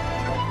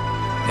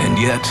 And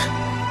yet,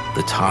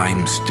 the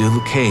time still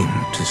came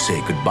to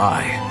say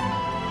goodbye.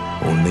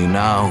 Only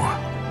now,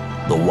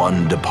 the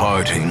one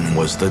departing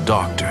was the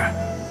doctor,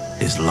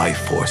 his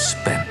life force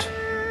spent.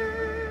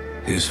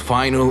 His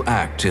final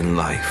act in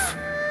life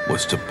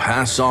was to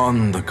pass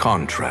on the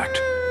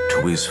contract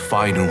to his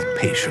final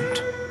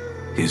patient,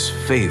 his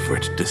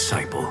favorite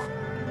disciple.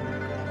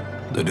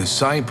 The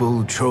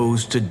disciple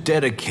chose to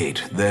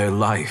dedicate their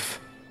life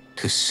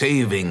to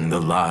saving the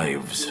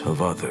lives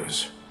of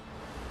others.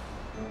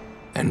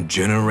 And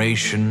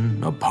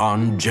generation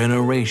upon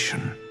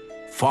generation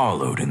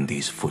followed in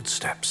these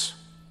footsteps.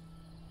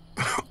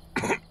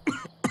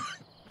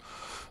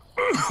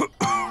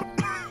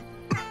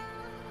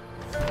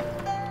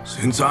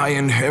 Since I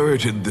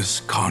inherited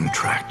this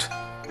contract,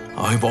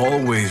 I've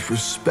always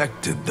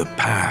respected the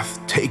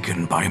path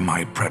taken by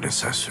my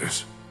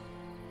predecessors,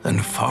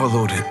 and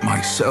followed it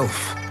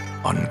myself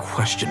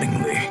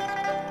unquestioningly.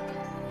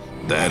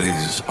 That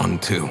is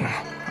until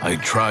I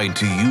tried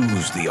to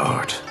use the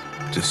art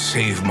to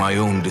save my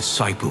own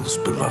disciple's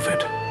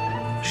beloved.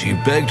 She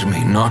begged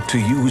me not to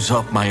use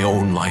up my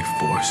own life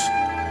force.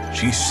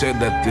 She said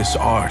that this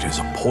art is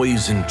a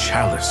poison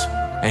chalice,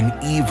 an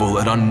evil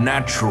and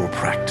unnatural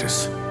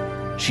practice.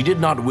 She did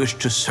not wish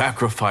to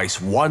sacrifice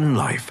one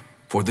life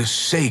for the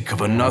sake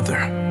of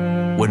another,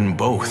 when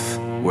both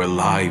were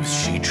lives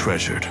she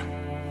treasured.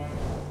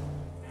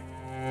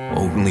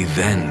 Only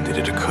then did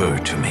it occur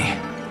to me.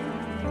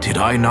 Did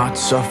I not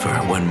suffer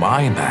when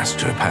my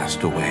master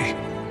passed away,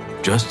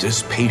 just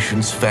as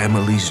patients'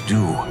 families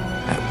do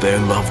at their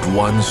loved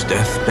one's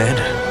deathbed?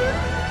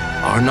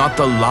 Are not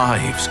the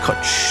lives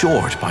cut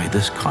short by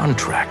this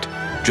contract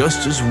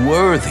just as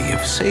worthy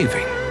of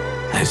saving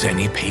as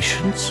any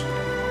patients?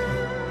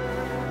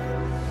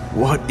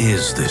 What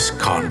is this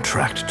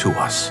contract to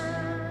us?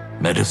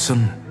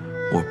 Medicine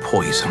or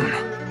poison?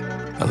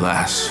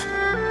 Alas,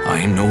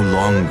 I no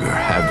longer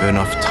have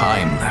enough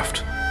time left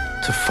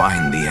to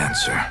find the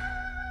answer.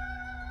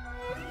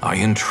 I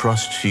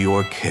entrust to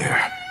your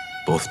care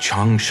both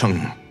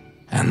Changsheng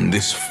and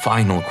this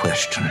final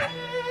question.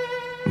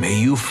 May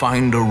you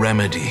find a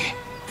remedy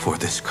for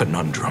this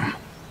conundrum,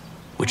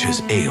 which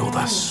has ailed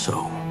us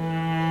so.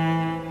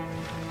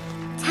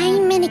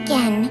 Time and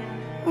again,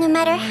 no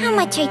matter how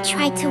much I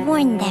try to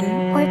warn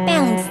them or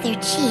balance their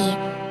chi,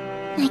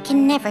 I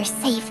can never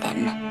save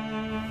them.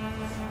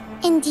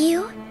 And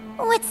you?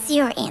 What's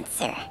your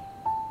answer?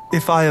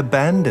 If I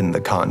abandoned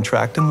the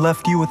contract and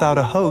left you without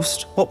a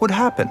host, what would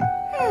happen?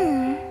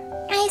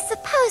 I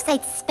suppose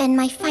I'd spend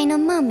my final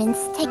moments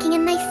taking a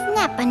nice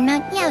nap on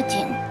Mount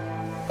Yaojun.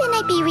 Then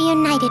I'd be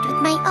reunited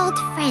with my old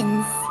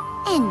friends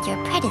and your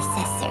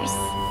predecessors.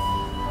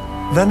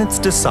 Then it's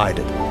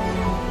decided.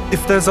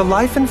 If there's a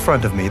life in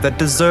front of me that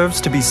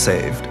deserves to be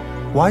saved,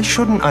 why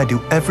shouldn't I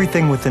do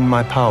everything within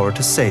my power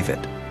to save it?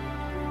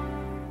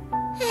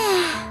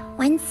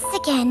 Once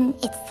again,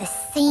 it's the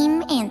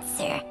same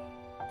answer.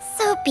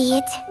 So be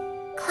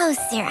it. Close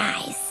your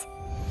eyes.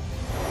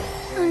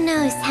 Who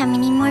knows how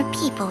many more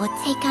people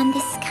will take on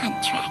this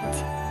contract?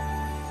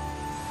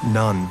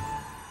 None.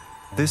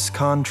 This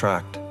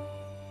contract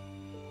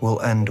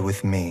will end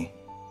with me.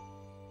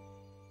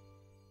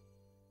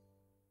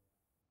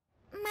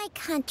 My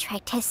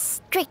contract has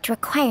strict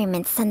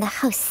requirements on the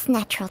host's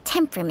natural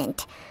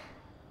temperament.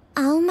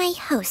 All my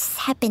hosts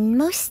have been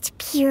most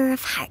pure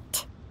of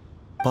heart.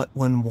 But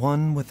when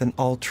one with an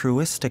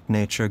altruistic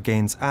nature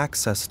gains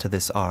access to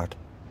this art,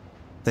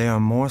 they are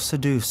more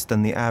seduced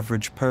than the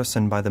average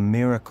person by the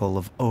miracle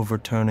of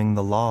overturning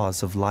the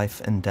laws of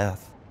life and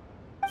death.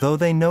 Though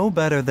they know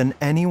better than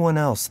anyone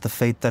else the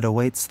fate that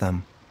awaits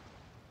them,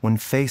 when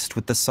faced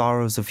with the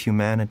sorrows of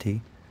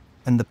humanity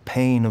and the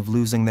pain of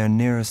losing their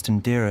nearest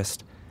and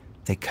dearest,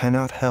 they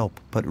cannot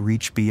help but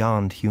reach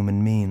beyond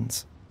human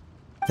means.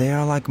 They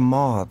are like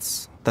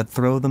moths that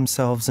throw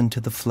themselves into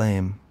the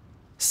flame,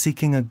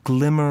 seeking a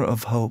glimmer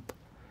of hope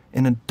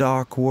in a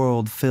dark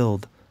world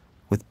filled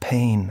with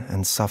pain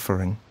and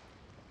suffering.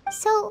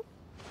 So,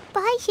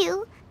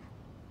 Baizhu,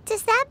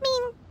 does that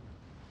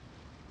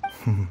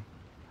mean...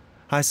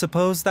 I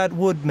suppose that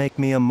would make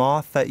me a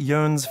moth that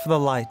yearns for the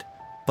light,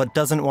 but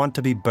doesn't want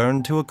to be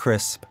burned to a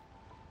crisp.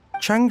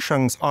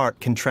 Changsheng's art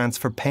can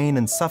transfer pain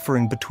and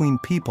suffering between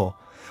people,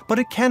 but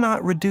it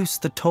cannot reduce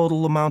the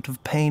total amount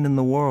of pain in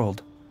the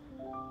world.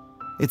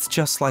 It's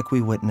just like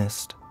we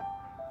witnessed.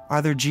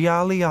 Either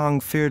Jia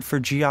Liang feared for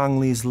Jiang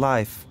Li's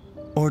life,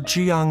 or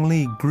Jiang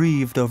Li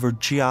grieved over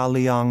Jia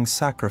Liang's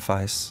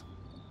sacrifice.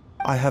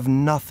 I have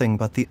nothing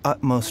but the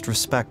utmost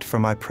respect for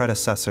my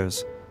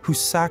predecessors, who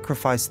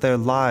sacrificed their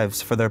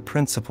lives for their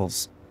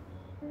principles.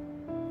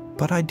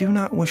 But I do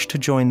not wish to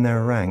join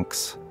their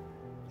ranks,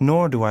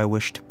 nor do I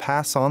wish to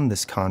pass on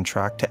this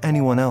contract to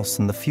anyone else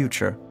in the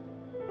future.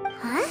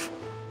 Huh?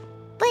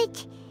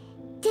 But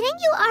didn't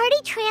you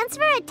already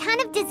transfer a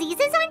ton of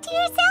diseases onto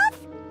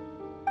yourself?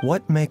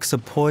 What makes a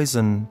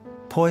poison,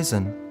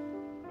 poison?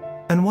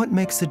 And what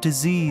makes a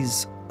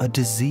disease, a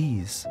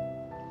disease?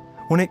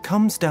 When it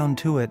comes down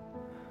to it,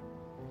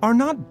 are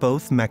not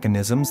both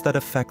mechanisms that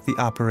affect the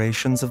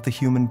operations of the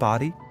human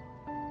body?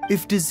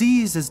 If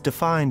disease is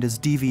defined as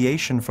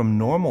deviation from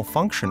normal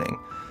functioning,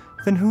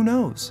 then who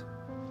knows?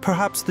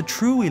 Perhaps the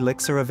true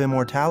elixir of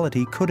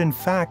immortality could in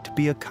fact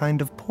be a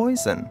kind of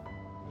poison.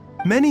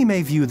 Many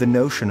may view the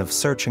notion of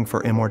searching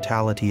for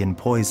immortality in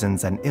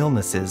poisons and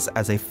illnesses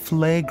as a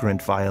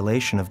flagrant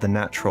violation of the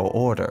natural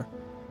order.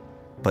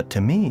 But to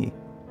me,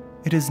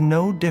 it is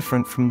no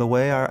different from the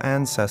way our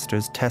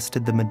ancestors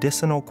tested the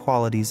medicinal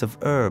qualities of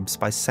herbs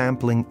by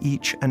sampling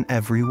each and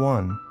every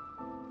one.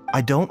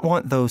 I don't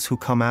want those who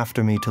come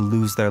after me to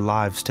lose their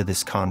lives to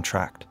this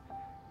contract.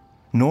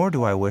 Nor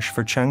do I wish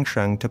for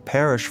Chengsheng to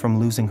perish from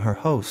losing her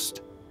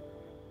host.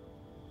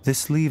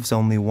 This leaves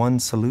only one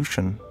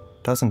solution,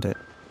 doesn't it?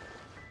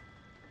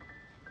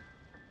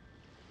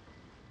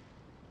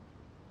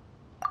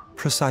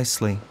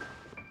 Precisely.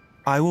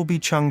 I will be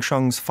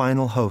Chengsheng's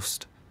final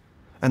host,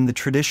 and the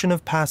tradition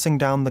of passing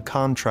down the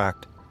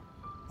contract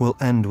will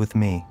end with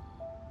me.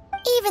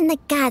 Even the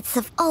gods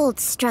of old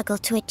struggle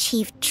to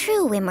achieve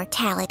true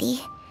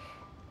immortality.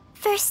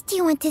 First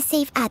you want to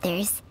save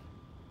others,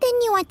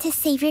 then you want to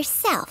save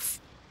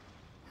yourself.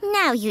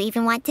 Now you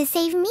even want to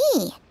save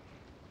me.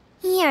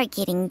 You're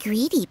getting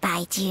greedy,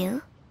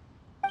 Baizhu.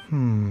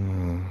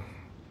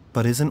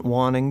 But isn't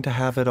wanting to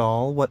have it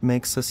all what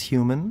makes us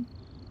human?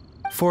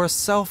 For a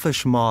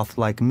selfish moth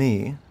like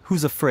me,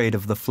 who's afraid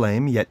of the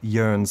flame yet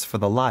yearns for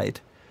the light,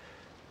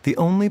 the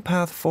only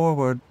path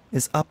forward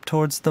is up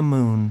towards the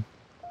moon.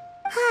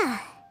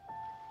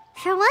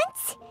 For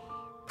once,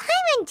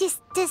 Paimon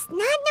just does not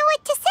know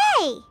what to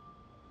say.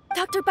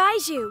 Dr.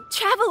 Baizhu,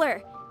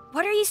 Traveler,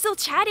 what are you still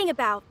chatting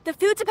about? The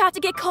food's about to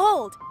get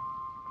cold.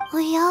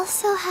 We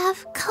also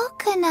have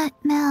coconut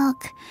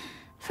milk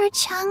for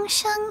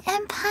Changsheng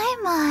and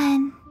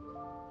Paimon.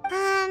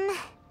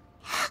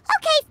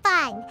 Okay,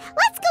 fine.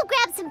 Let's go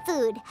grab some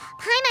food.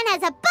 Paimon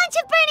has a bunch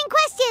of burning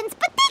questions,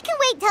 but they can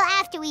wait till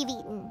after we've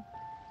eaten.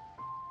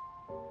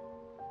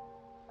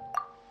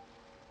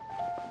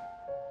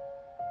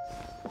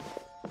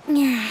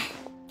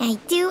 I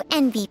do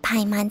envy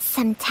Paimon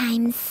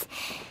sometimes.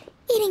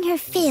 Eating her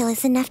fill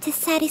is enough to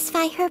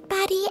satisfy her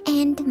body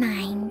and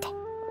mind.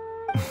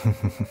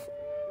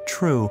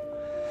 True.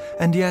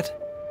 And yet,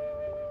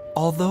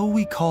 although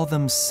we call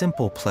them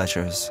simple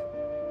pleasures,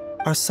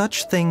 are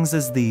such things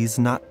as these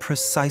not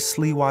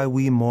precisely why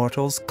we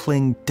mortals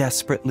cling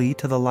desperately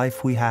to the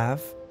life we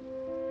have?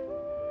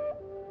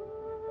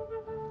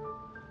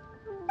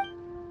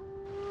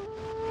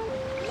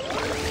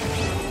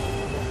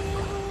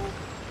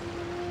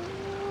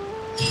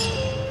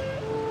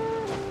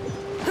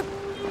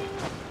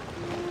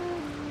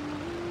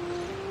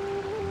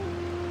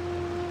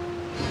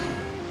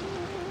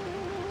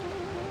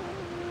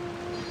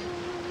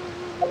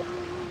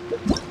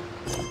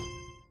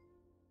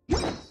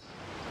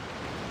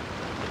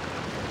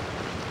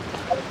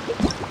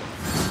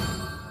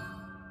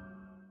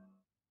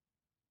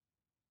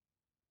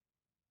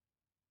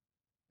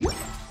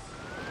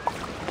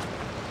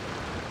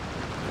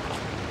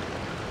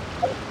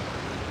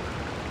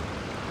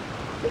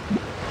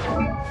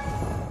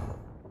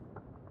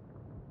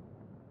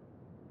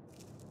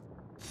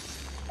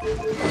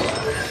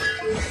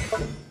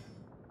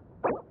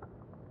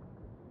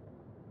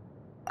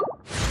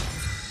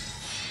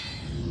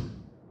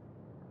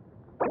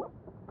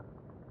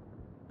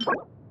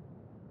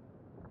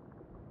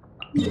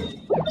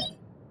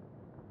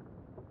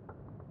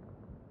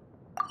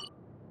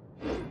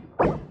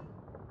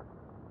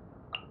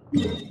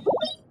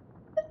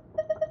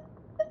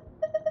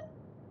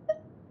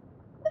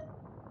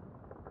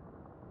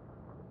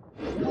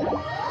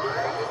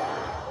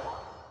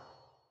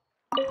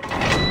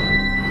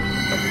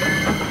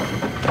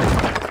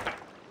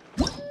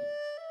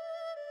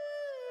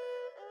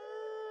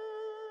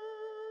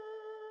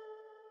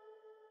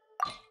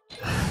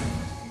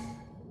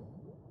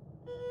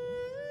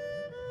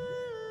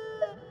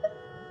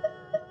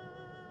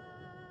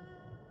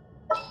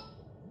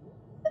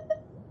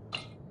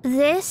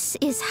 This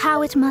is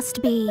how it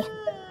must be.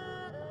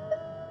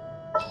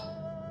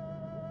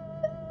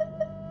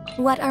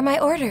 What are my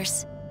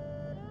orders?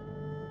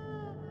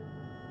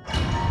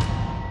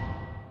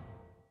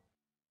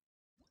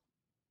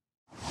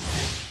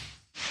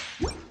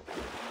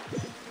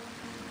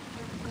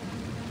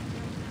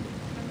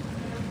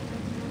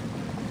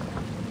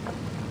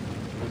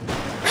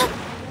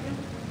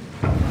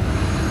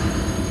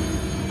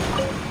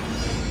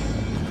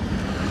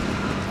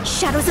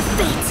 Shadows of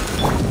fate!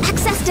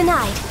 Access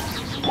denied!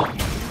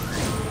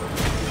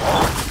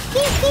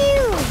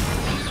 Pew!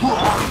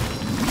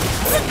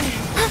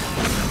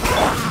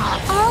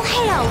 All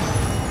hail!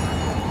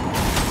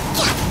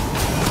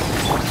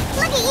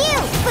 Look at you,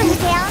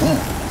 Funtail!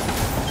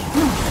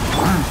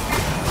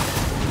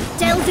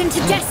 Delve into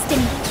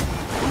destiny!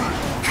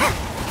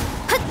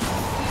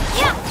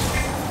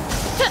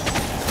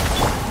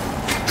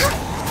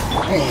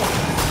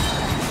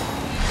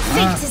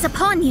 Fate is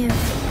upon you!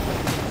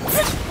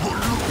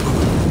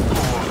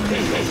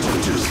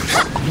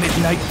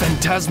 Midnight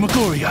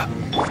Phantasmagoria!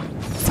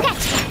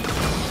 Sketch!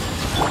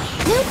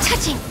 No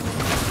touching!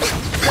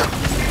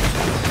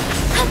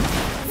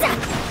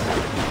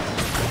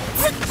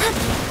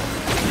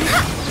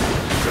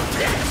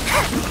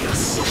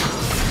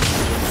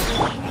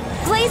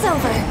 Glaze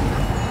over!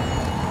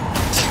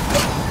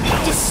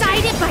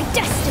 Decided by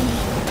destiny!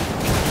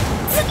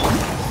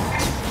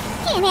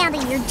 Can't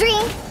handle your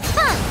drink,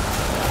 huh?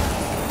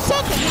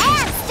 Shaken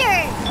and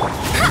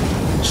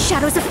stirred!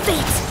 Shadows of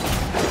fate!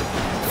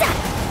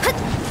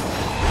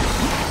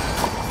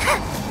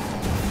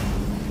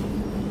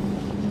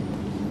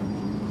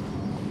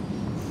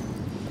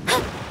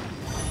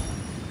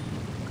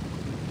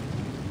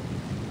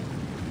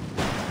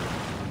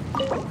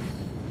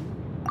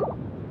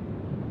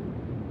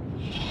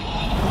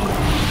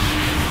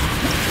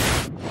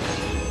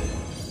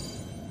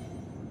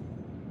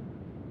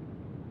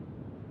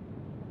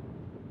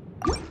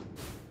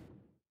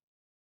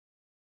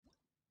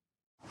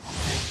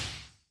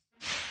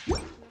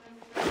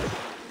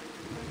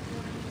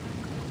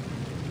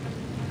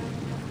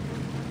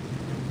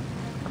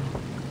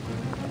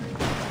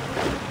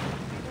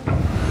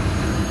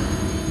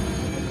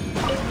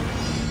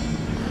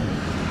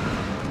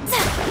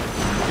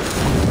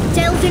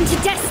 Into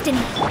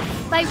destiny,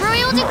 by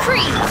royal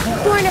decree,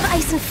 born of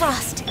ice and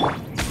frost.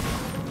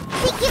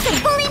 Think you can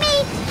bully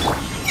me?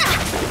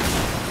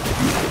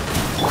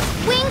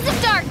 Wings of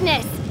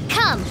darkness,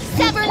 come,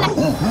 sever the...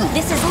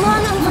 This is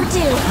long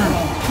overdue.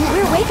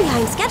 We're way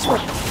behind schedule.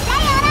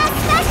 Diona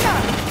special!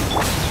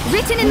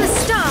 Written in the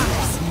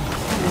stars.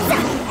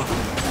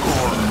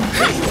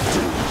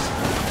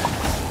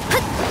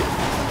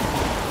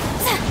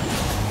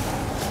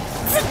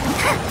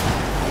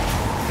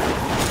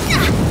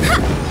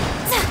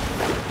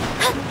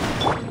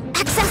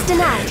 Access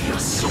denied.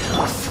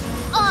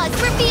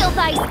 Odds revealed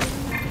by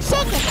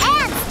Shaken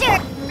and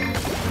stirred!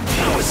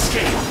 No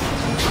escape!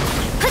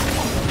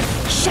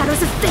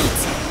 Shadows of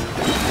fate.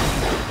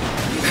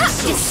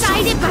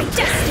 Decided by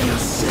destiny.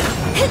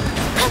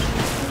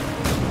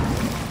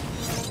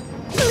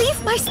 Leave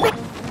my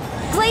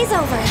Glaze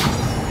over.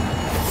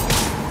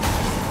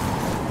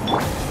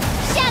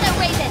 Shadow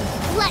Raven,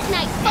 let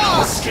night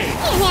fall. Escape!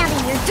 Can't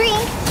handle your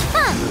drink,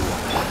 huh?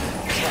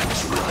 Can't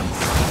run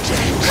from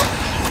death.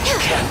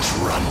 Can't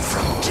run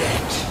from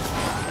death.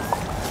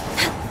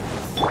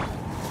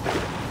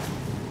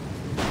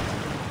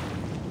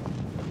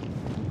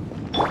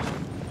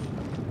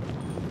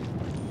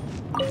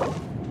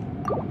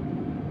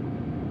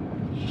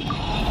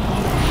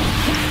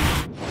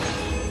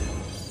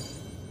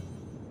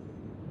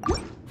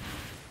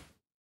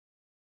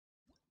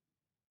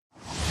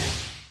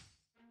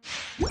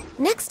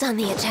 Next on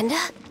the agenda...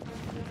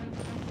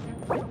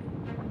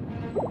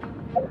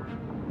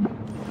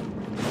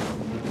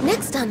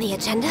 Next on the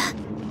agenda...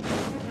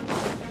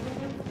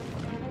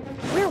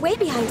 We're way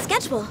behind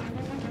schedule.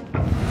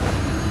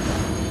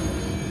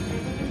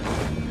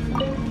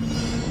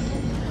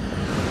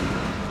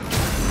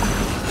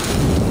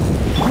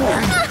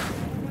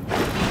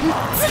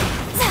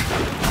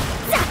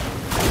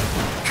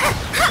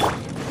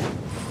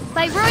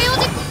 By royal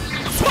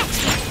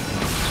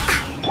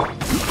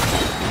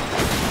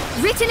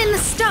written in the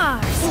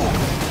stars.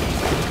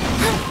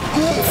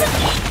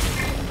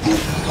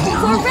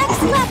 For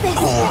Rex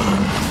Lapis.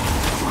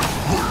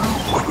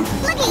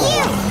 Look at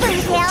you,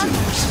 Funtail!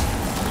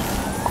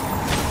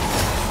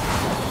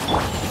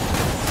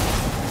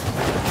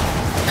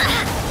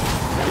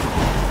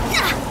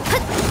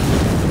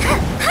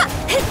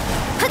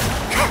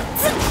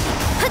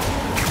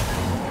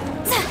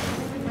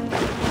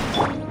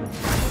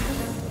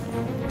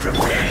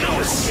 Prepare no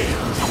escape.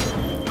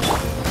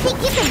 Think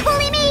you can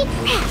bully me?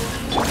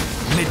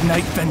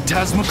 Midnight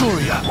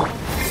Phantasmagoria.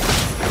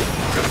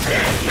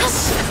 Prepare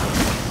yourself.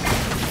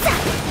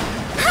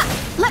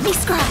 Let me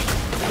scribe.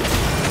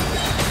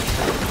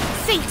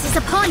 Fate is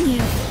upon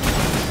you.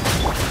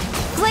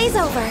 Glaze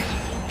over.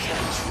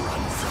 Can't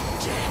run from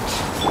death.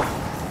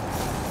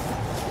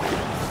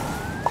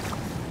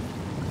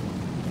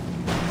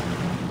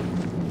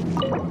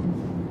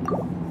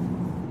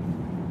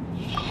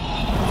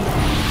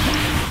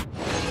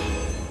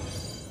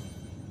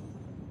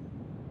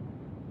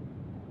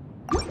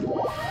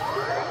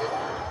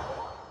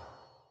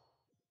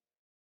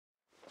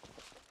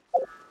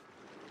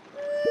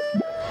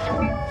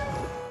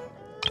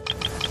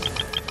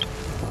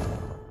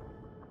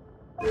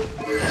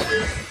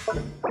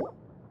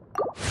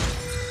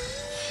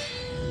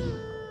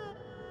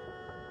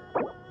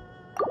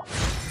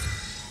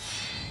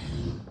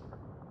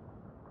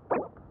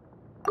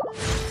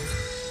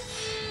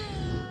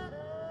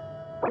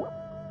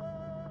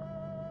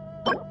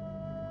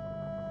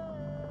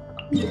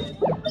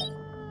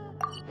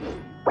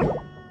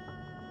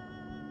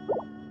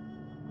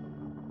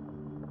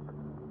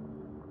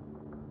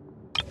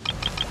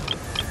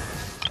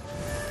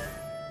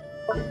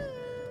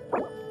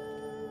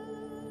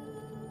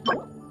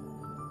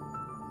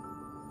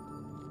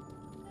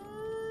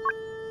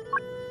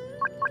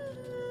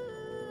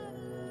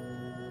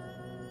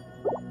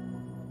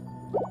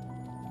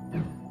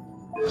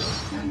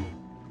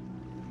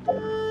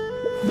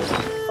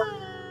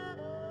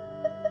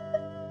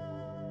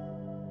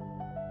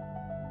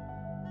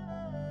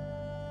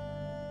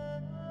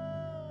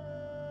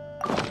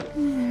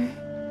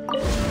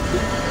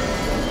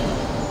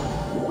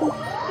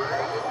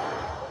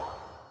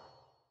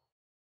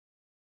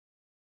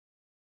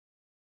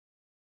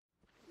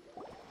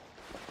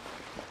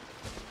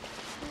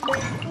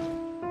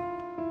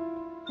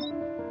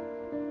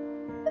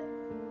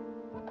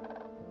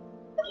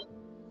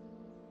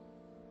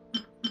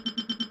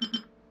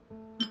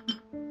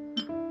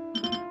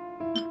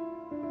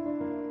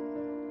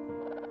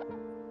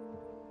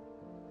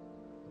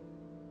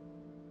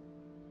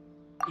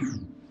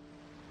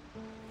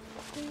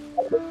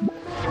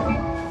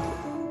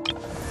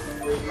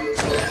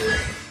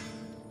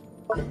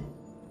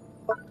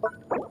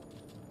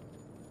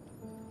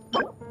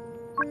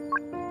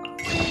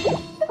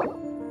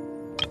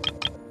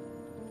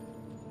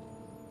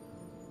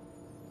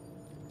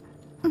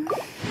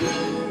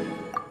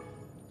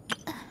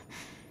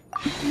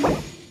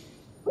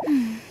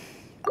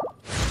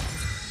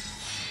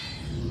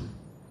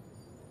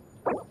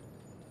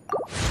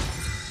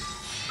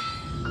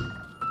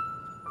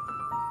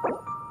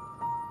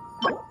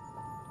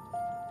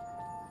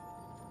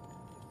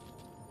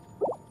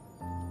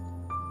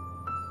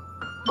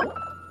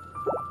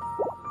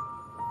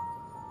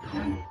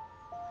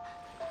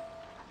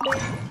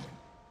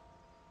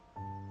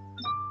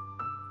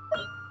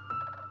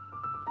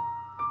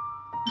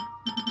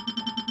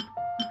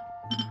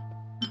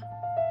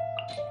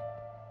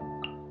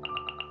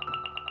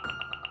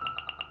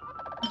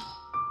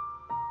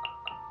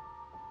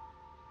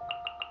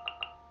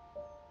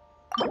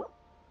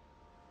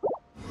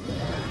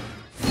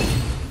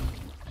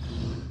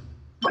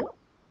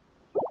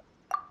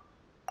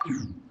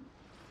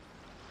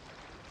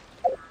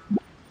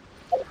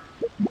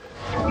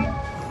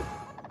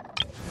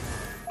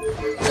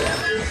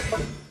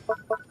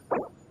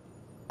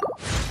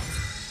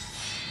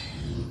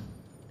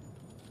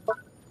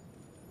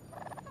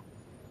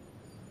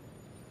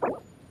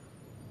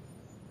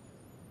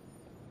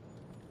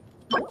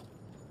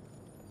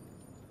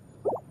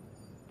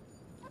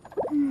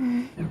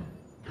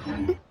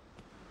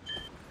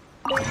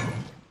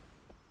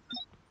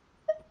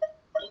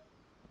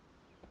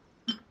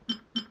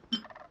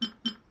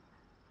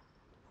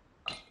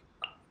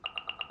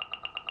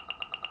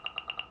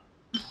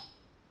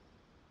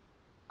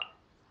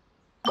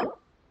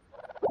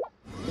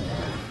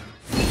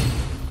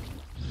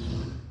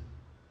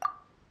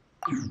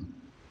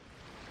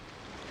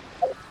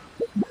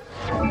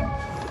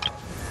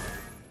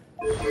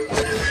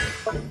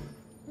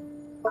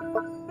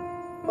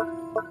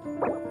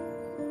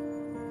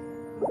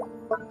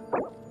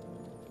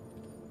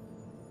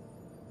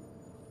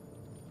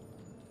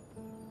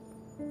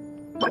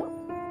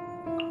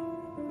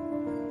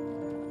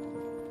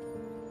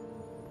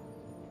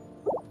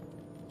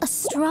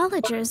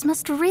 Astrologers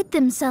must rid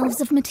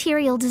themselves of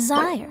material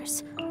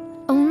desires.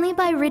 Only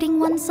by ridding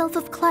oneself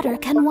of clutter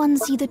can one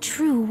see the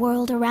true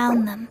world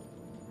around them.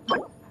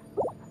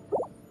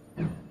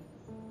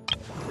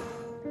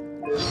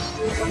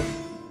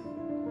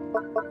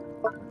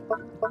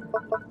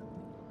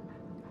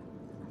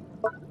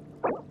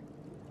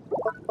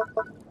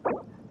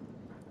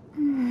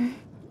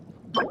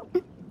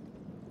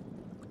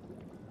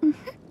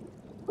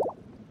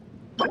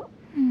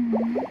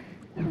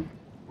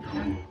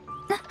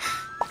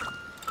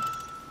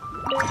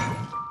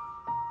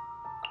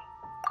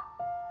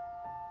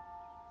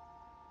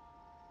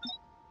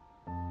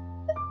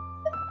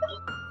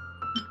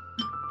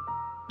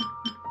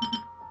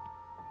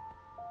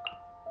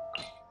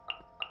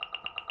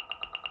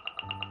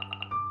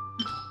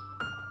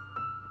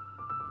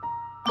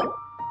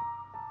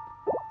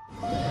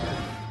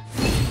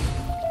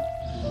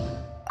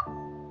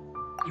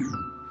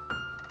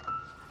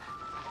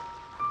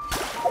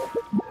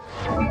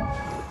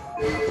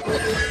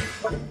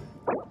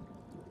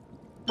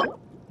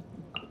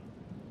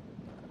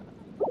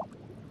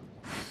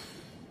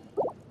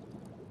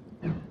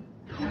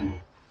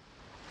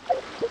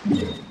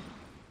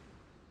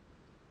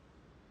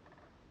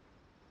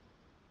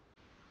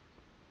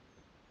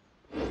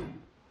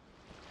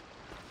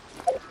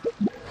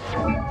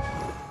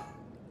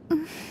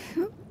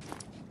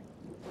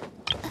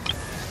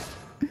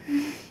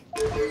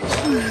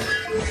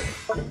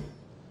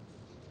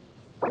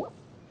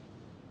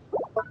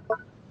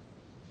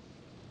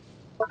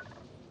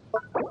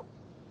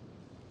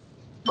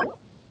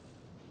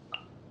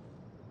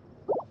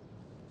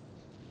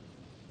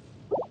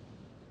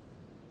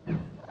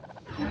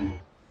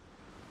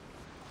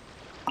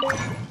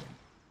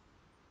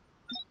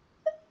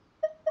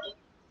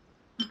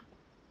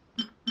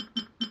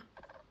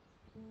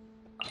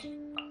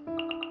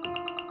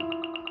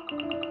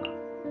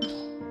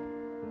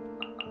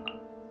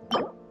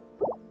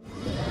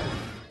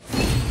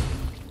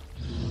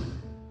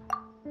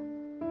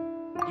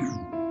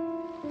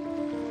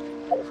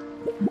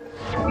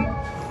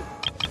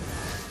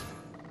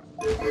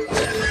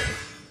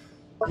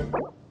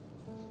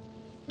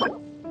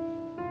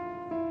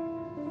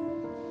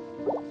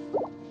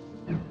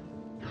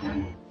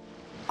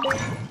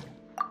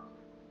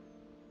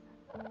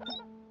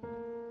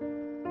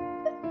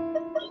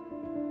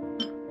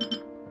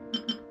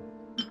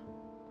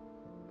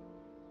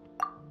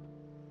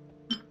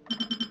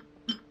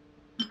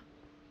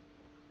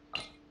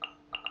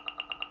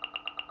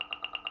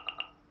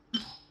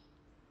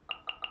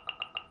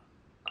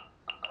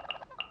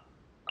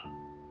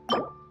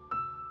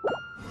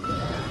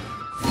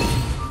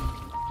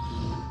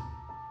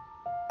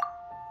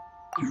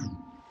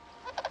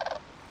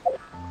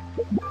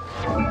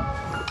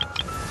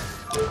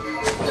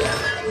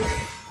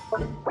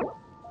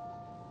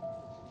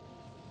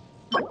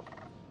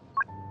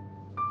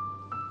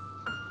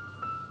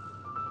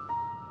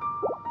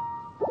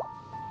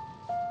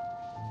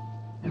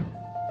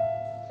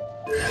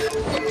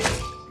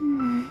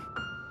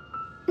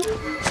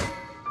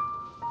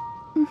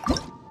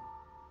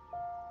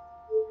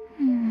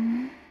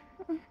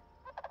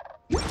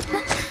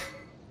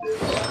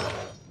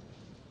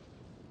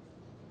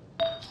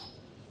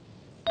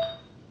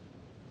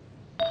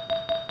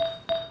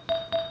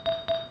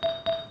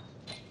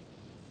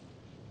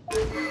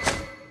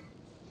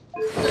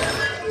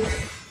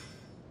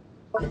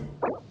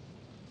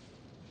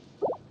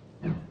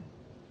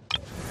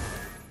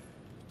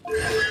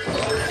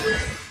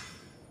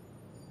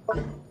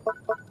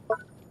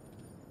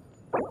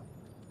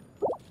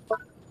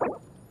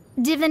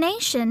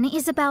 Divination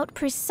is about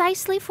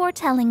precisely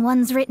foretelling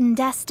one's written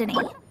destiny.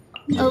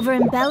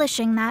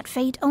 Over-embellishing that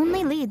fate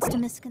only leads to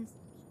misconceptions.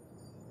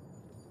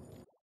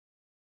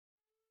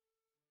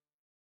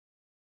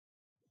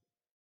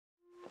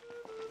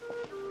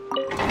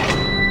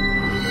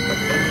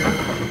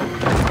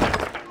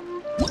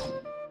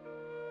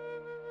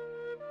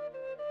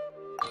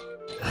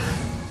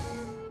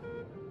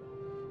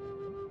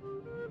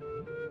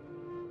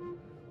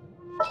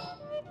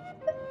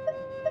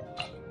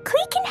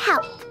 Klee can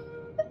help.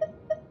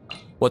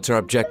 What's our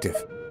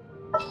objective?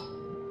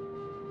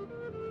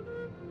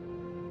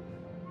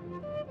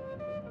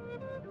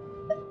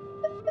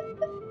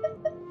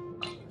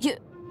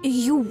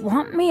 You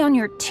want me on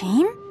your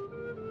team?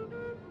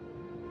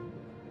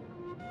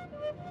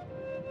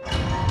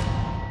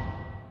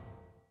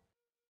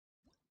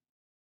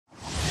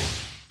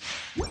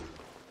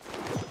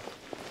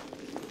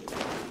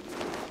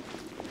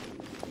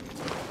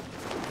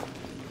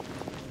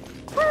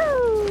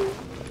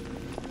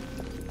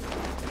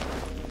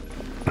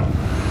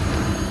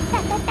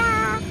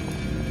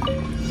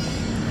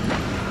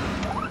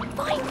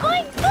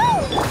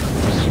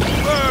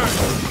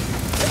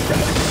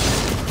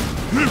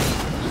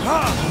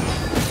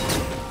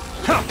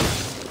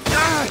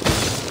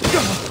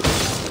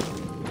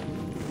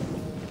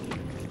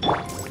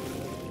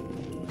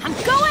 I'm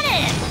going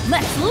in!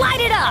 Let's light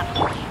it up!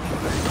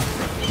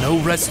 No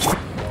rest.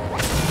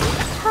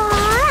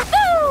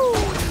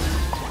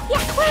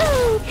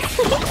 Yahoo!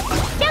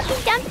 Dumpy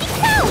Dumpy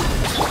Go!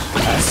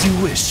 As you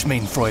wish,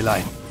 main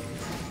Fräulein.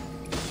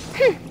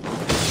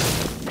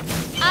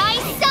 I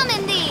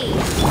summon thee!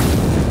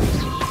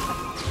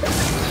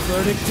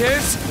 Verdict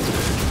is...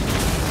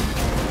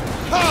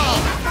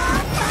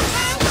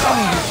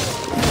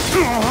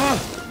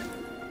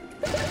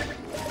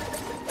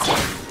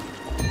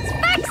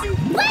 Sparks and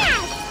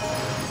flash!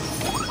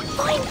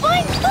 Boing,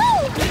 boing,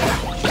 boom!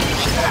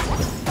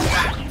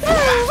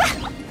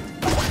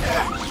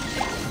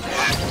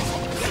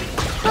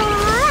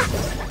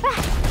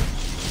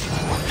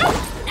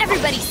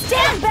 Everybody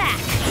stand back!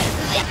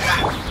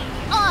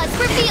 Oz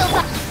reveals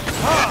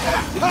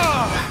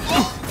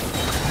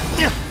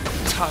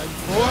Time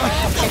for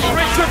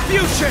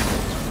retribution!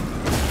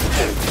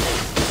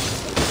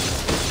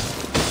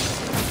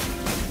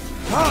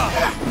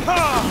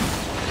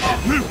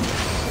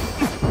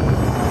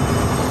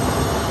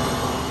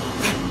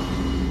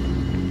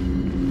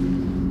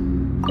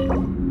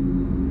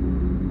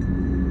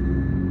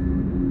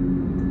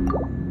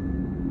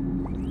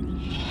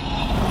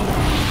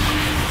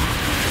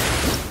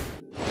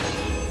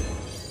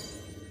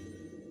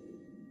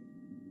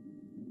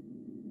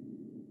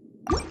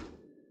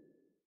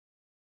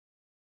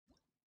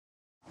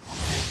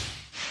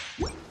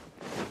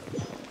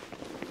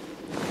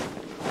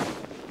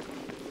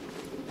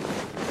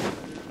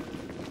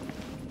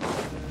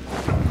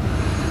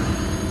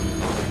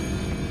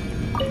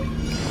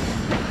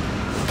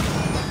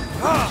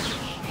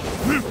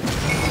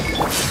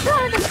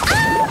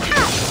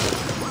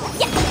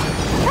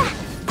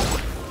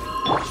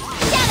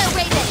 Shadow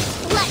Raven!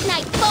 Let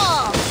night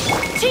fall!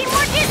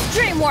 Teamwork is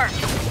dreamwork!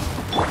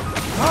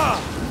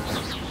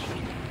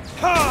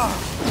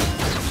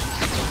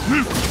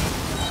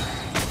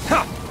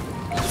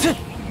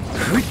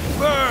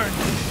 Burn!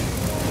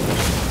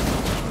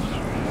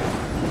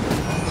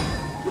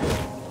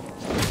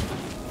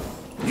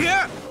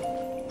 Yeah!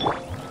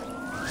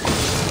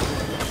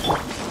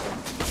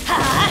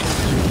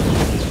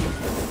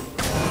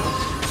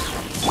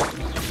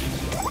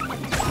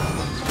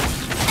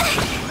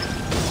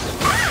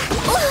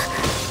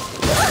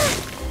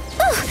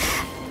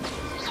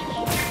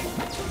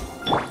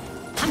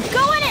 I'm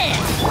going in!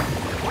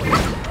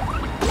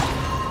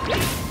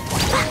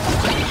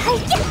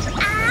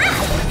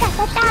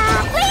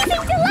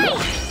 Blazing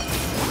delight!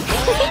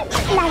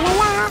 La la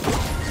la!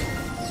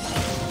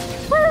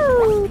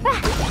 Woo!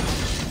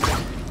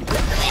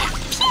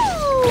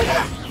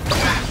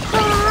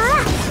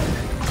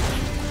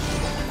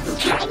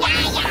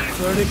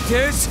 Verdict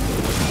is...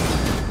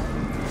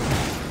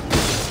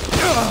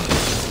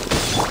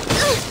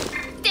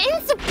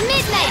 Dance of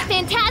Midnight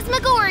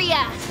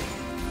Phantasmagoria!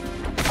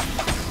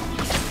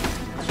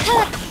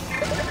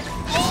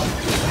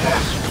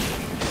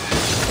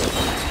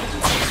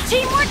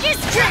 Teamwork is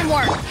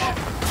dreamwork!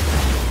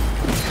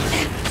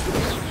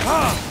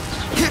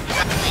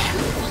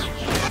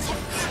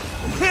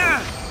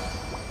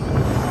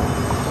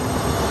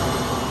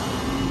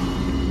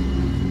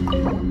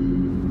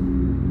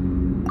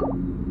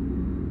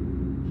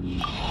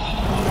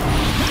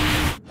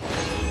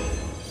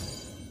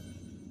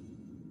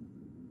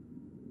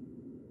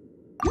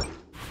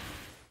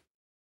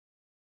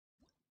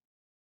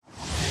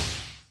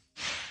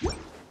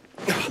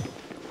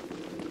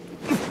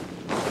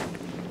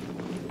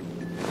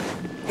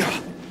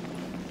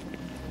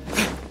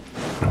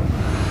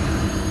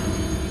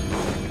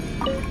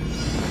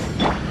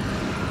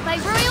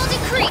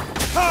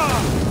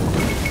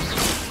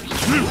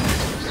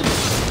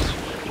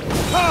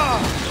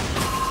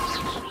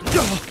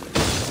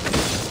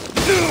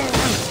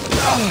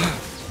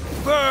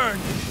 Burn!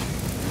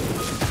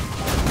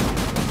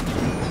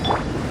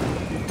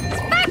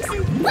 Sparks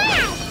and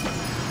flash!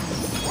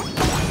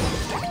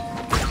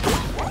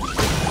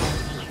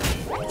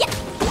 Yeah!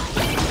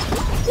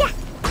 Yeah!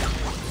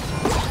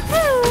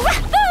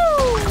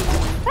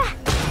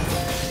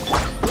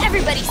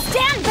 Everybody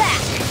stand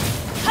back!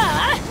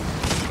 Huh?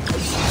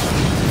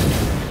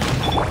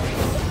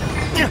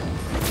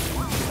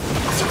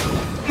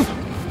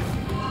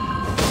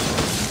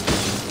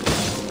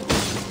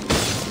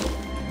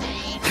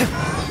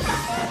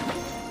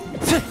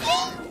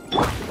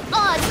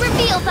 Oz,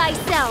 reveal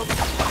thyself!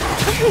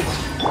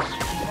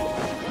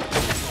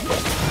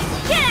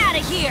 Get out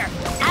of here!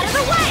 Out of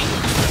the way!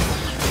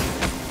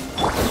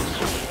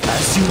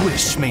 As you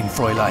wish, main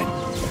Fräulein.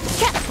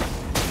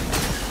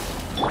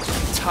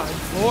 Time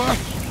for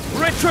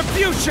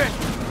retribution!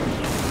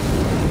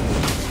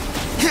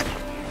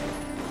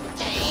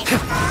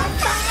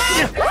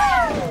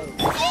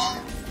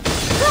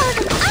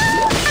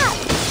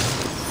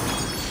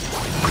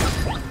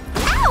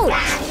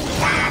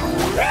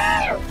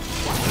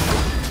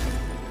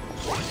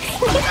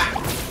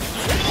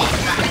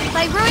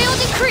 By royal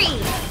decree!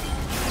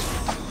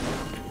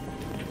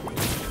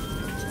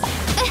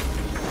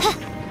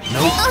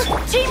 Nope.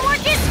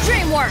 Teamwork is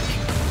dreamwork!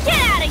 Get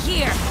out of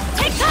here!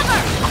 Take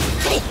cover!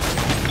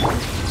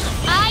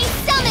 I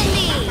summon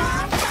thee!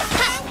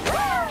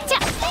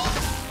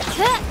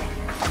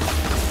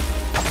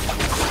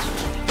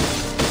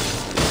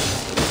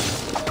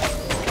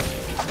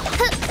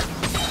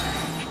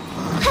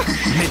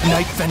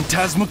 Midnight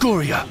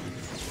Phantasmagoria.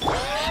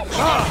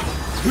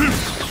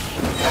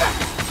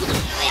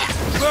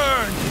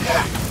 Burn!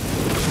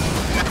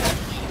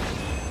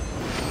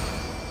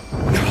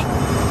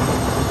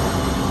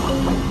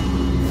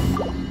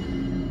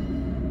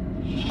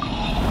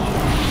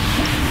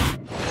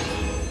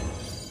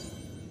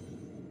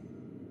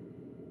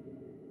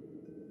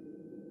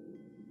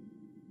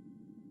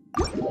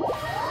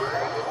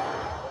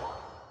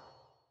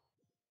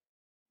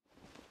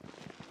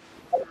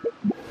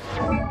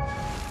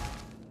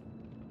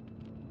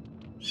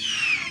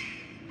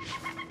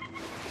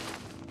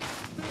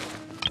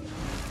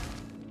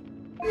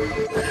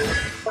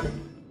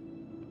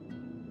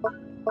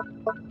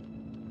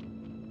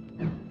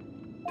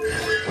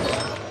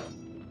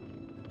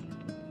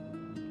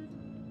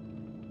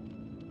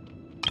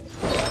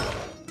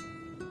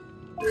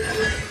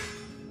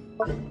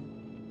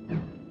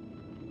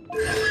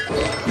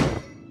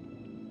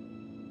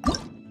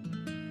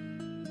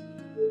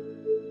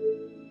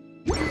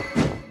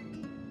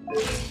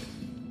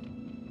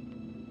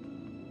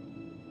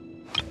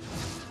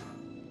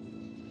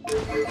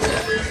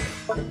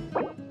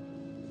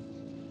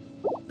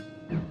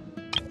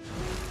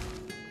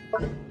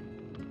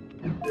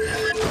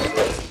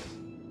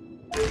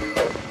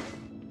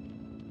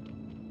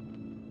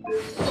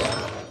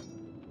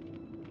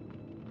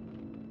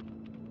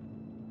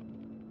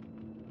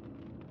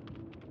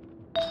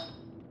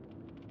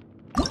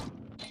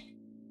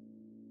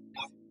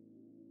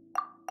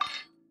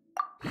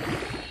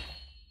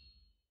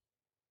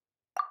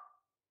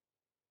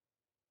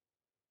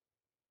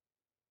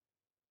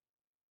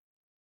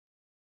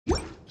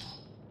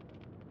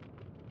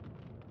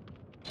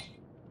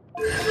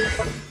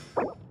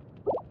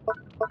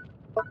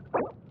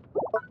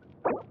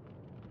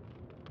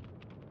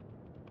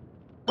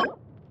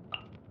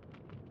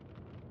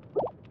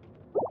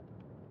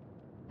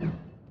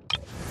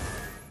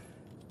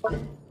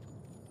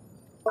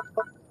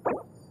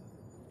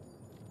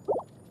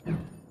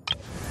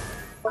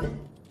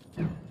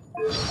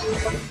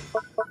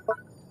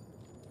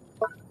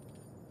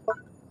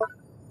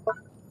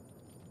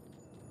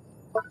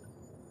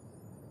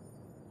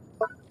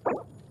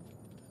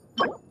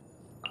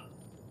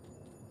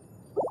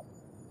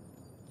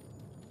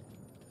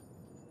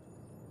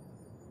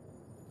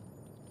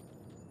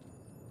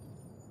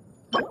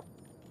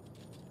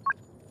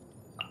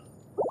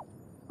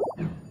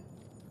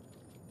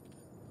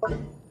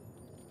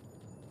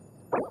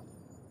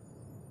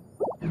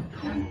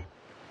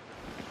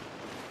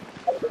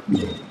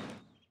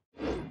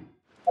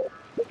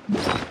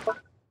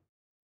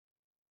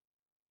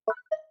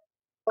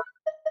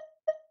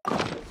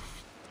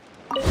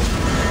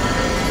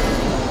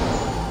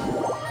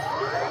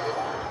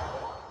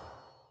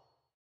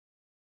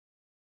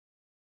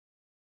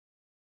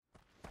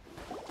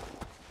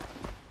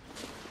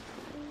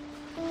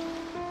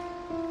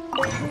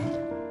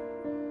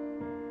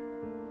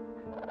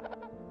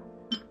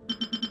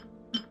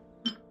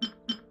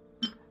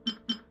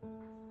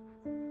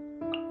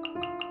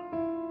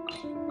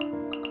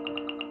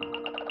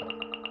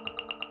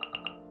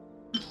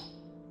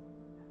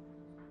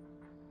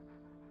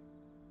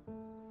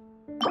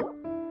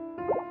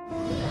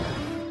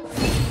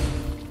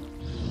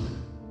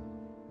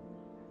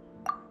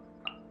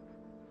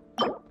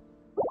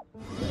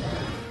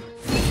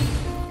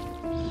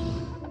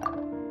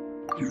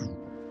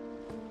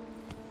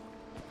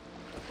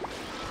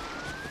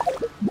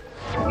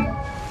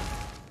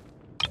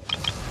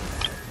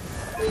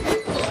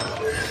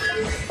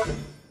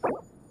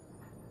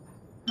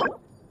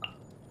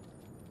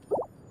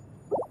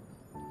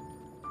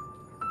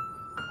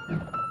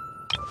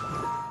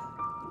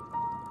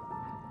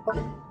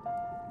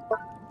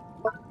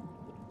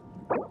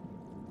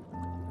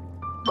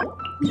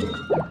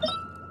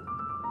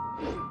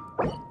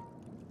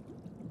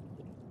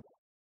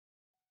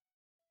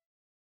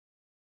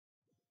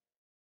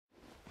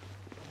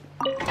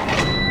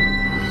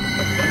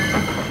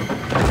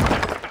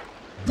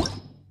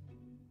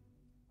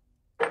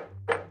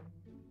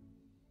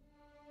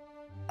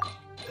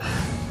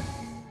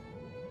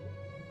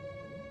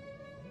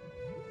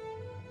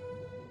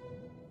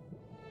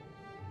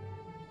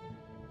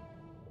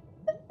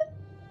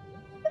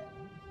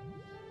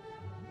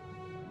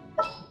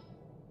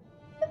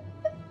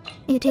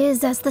 It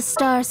is as the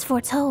stars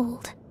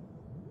foretold.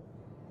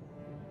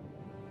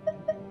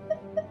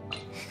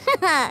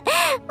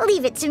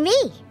 Leave it to me.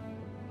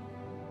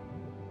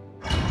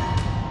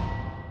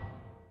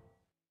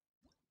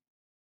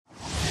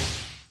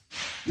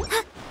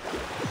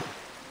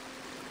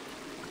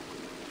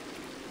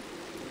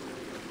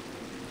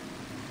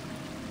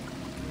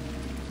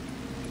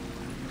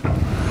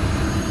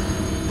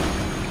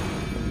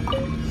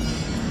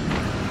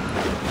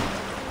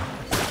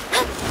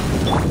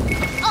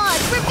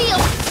 Odds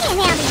revealed! Can't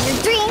handle your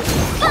dreams.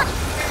 Huh.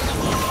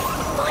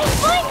 Boing,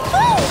 boing,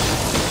 boom!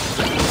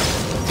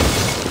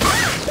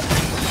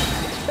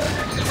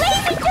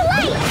 Blazing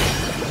delight!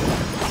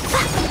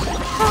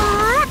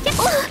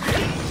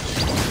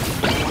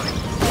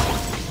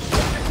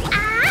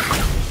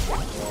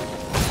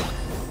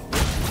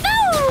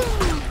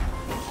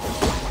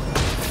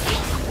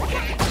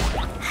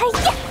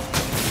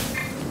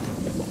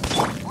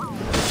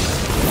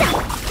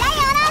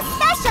 Diona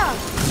special!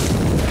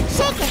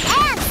 Shaken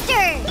and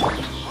stirred!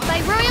 By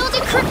royal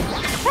decree!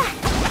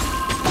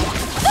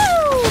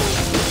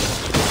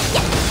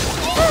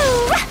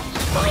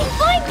 Boing,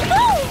 boing,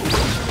 boom!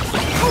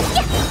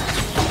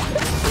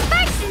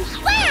 Sparks and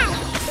splash!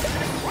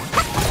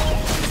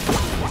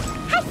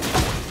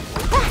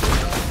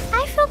 I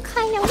feel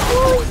kind of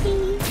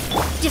woozy.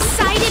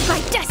 Decided by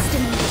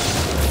destiny.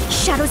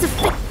 Shadows of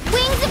fate.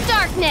 Wings of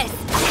darkness!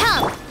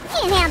 Come!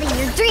 Can't handle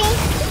your dreams.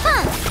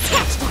 Huh?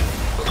 Catch them.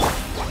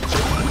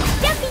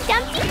 Dumpy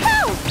Dumpty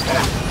Poo!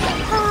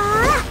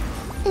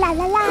 La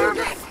la la.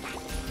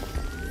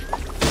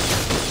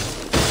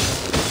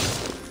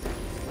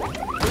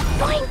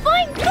 Boing,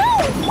 boing,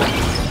 boom!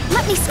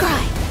 Let me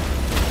scry.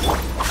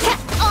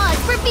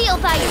 Odds reveal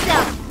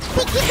thyself!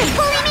 Think you can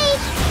bully me?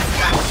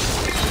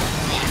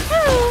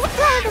 Blow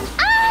them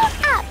all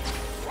up.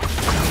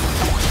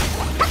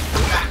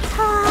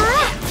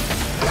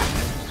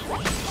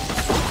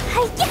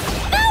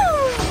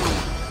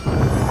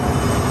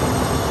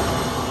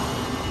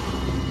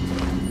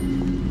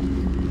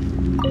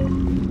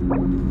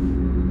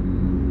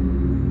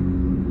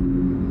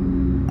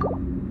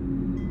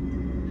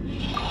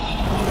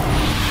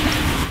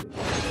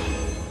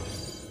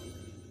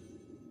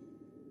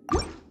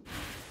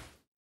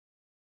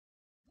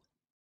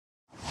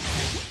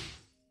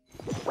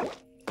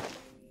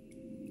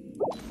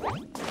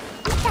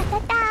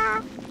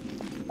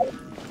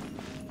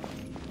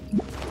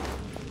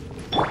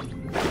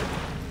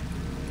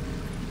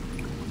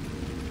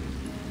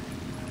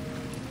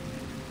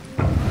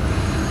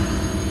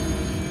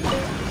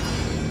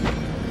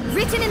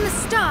 Written in the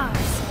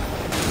stars.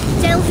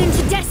 Delve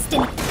into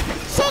destiny.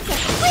 Shake it.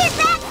 Weird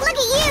back. Look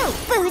at you,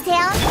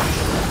 Boozhound.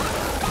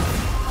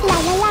 La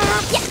la la.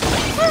 Yeah.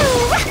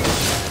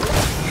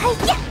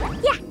 Yeah.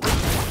 Yeah.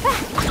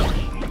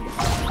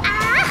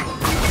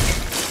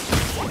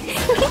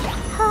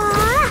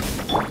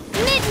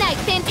 Midnight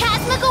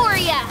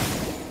Phantasmagoria!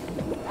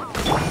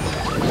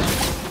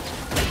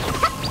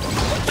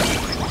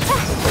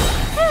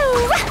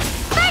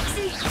 Sparks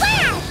and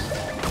splash!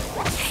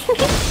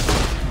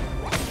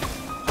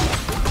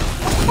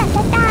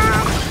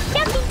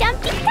 Dumpty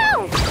Dumpty Poo!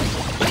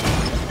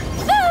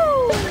 Boo!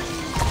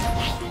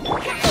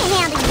 Can't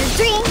handle your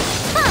dreams.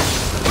 Huh?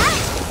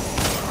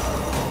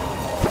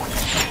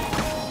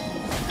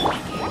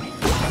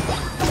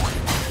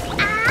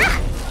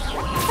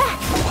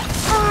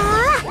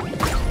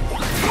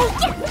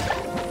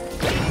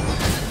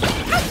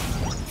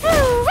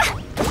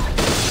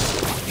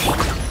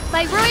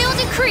 By royal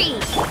decree!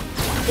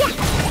 Yeah!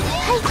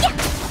 Yeah!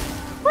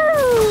 Woo!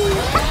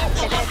 Blow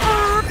them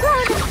all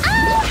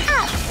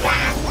up!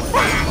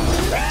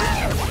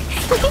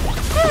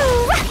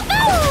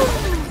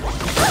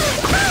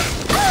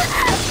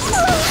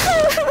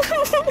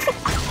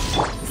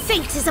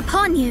 Fate is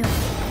upon you.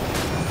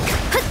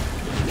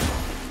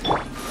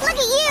 Look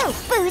at you,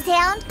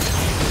 Boozhound!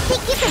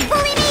 Think you can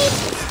bully me?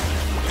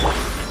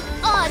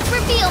 Odds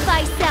reveal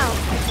thyself!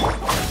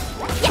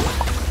 Yeah!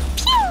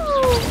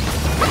 Pew!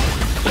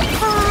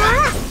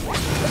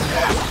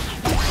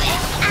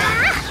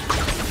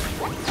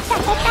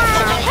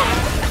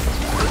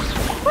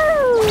 Woo!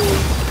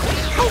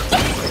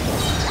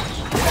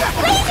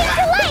 Blazing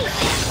delight!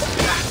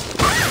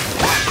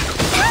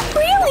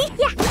 Really?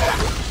 Yeah!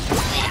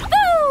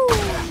 Boo!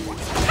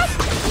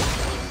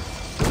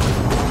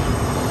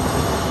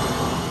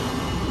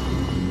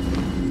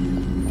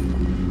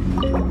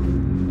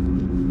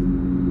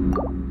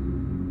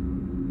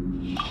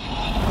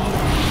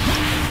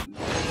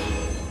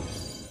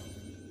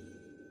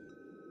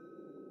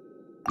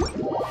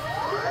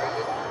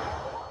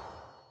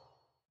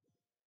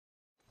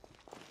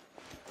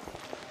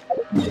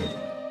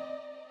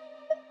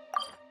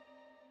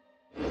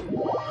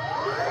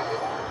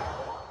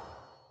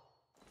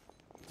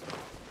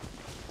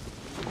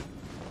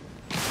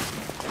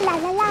 La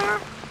la la.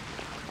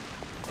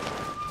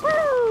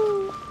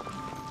 Woo!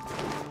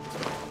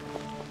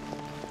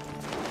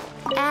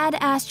 Ad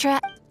Astra.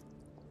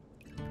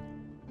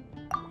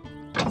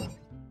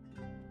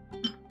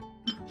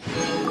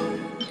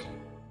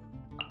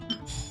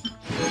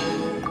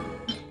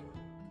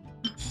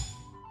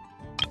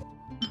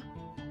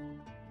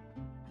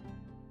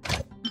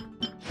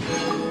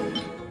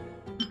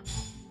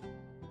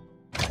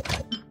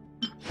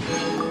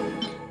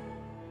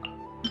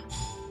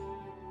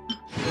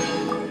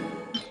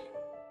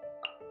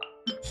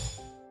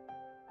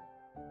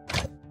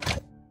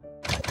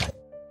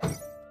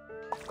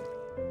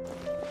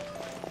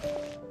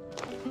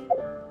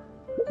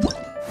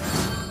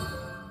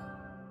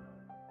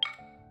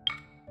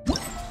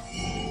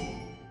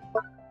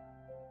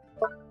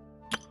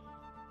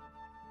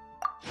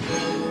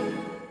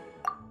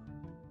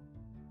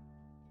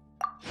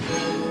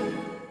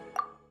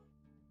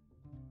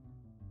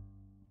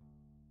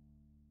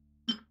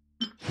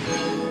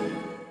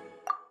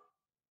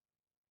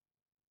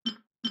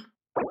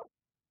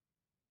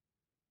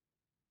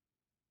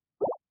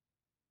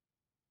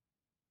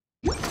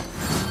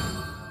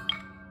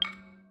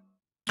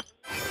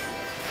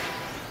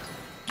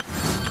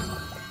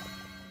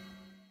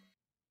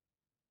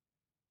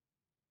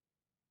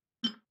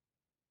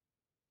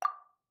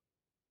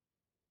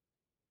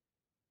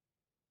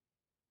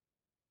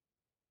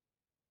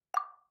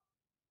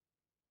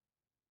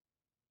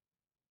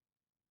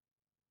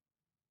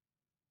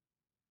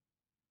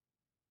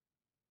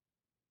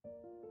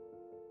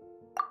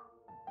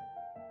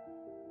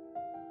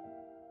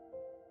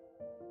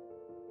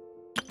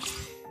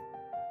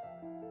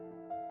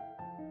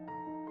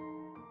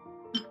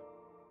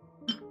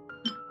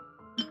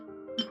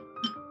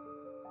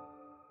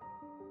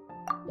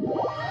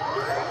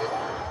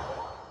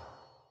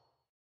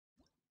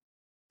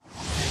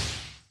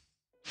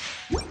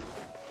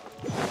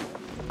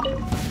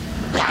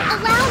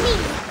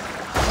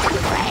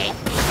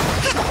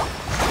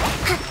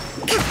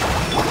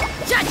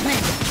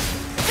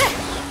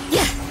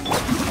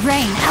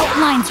 Rain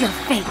outlines your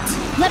fate.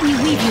 Let me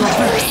weave you a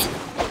verse.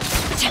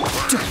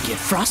 Don't get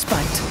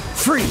frostbite.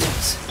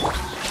 Freeze.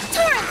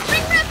 Torrent,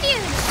 bring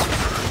refuge!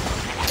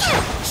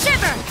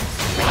 Shiver!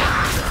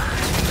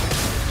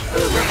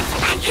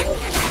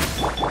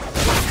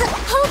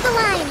 Hold the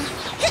line!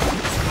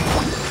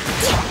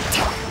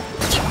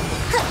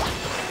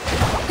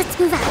 Let's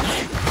move out.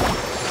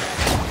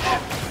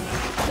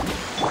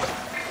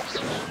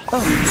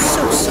 Oh,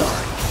 so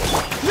sorry.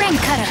 Rain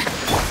cutter.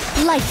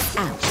 Lights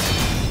out.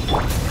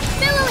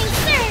 Billowing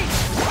surge!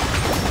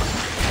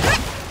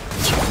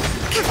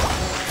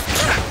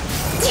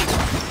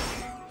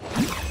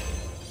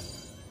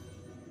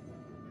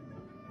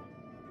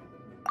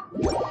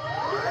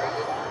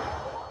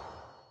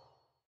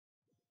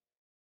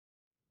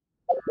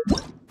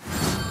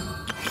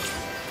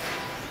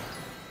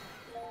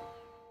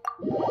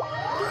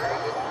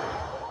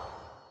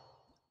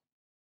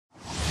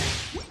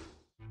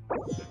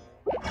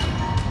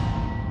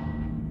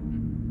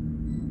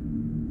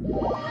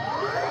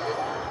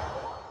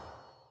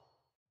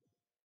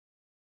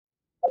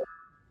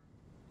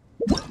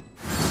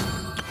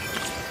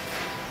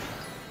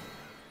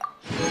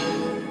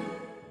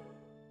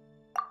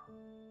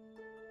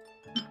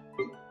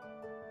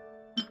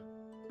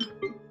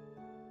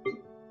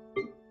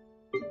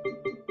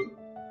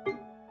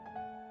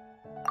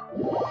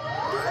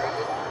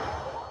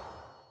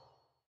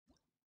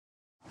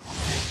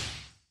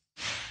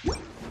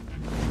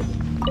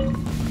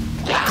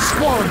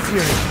 Squall and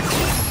Fury.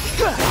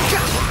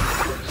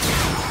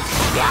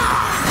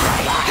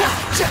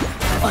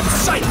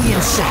 Unsightly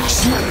insects.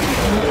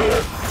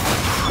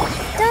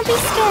 Don't be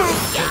scared.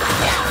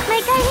 My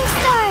guiding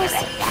stars.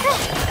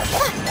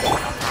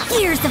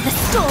 Gears of the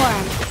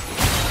storm.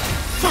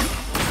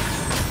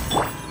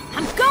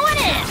 I'm going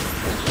in!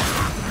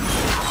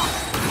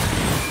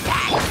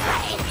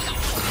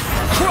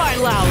 Cry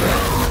louder.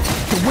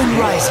 The wind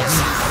rises.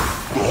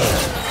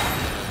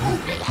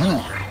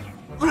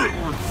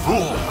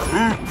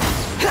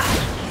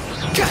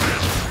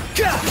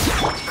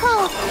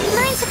 Cold,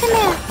 learn to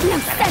command. No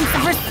sense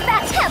of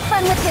respect! Have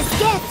fun with this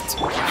gift.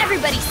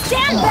 Everybody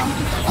stand back!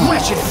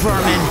 Wretched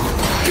vermin.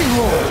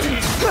 Behold.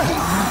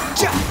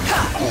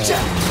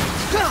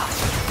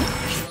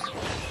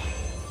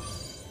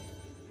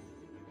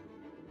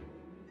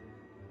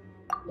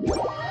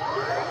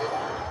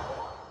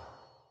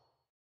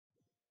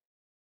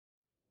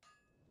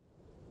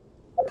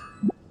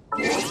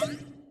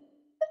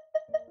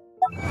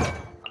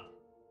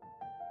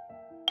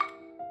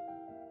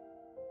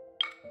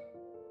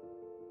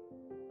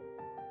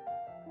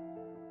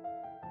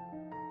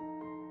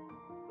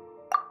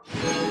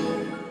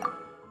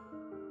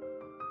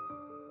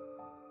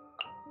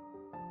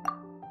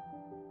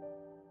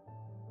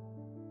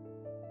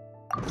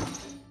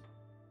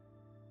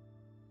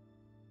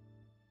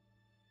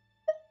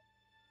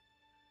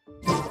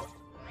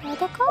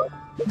 Protocol?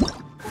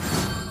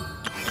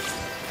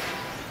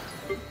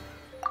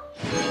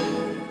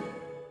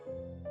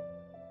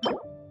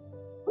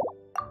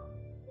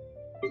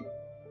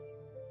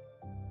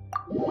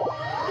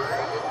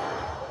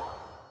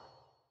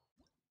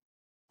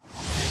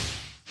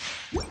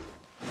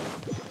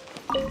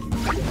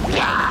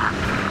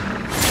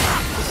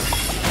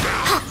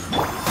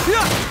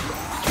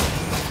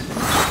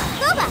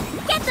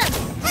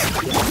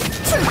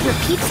 Truth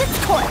repeats its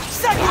course.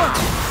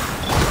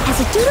 As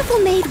a dutiful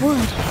maid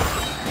would.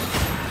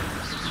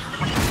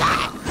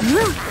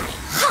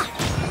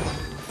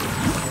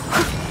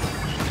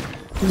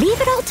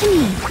 Leave it all to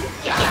me.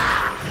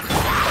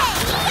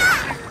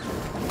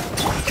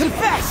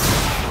 Confess!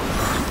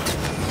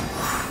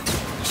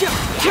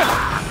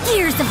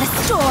 Gears of the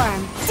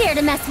storm. Dare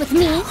to mess with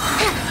me?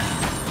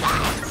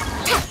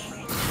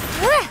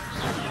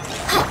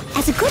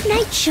 As a good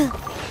knight should.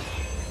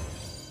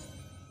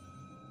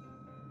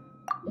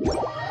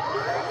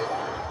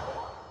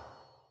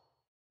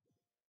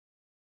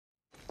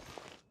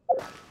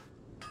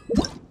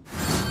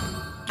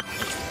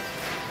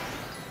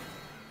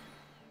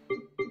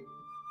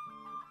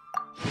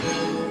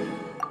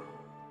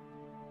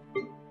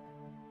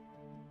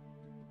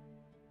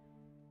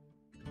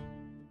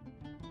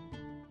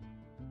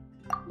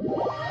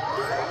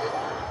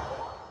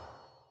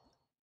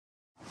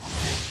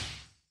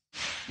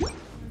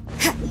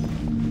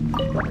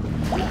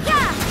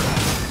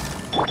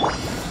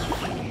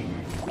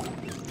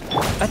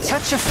 A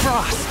touch of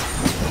frost.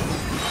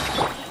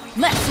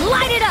 Let's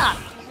light it up!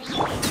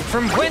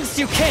 From whence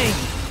you came.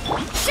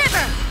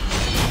 Shiver!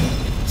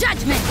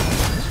 Judgment!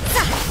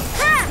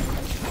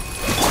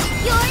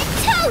 You're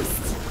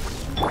toast!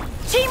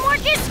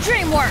 Teamwork is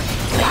dreamwork!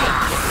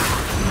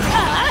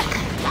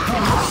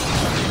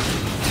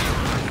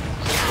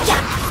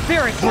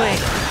 Spirit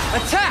Blade.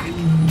 Attack!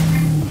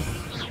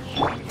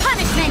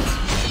 Punishment!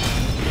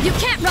 You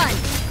can't run!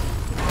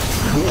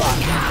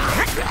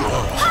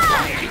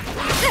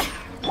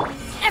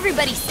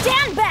 Everybody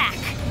stand back!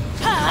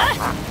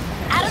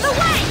 Out of the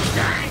way!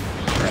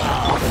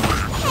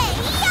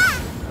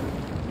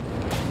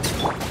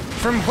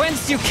 From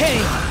whence you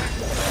came.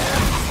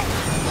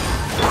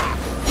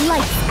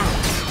 Lights out.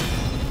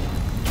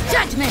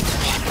 Judgment!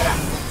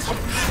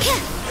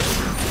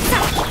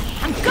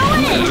 I'm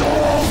going in!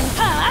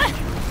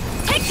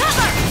 Take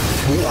cover!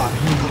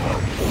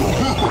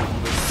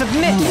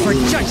 Submit for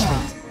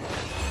judgment!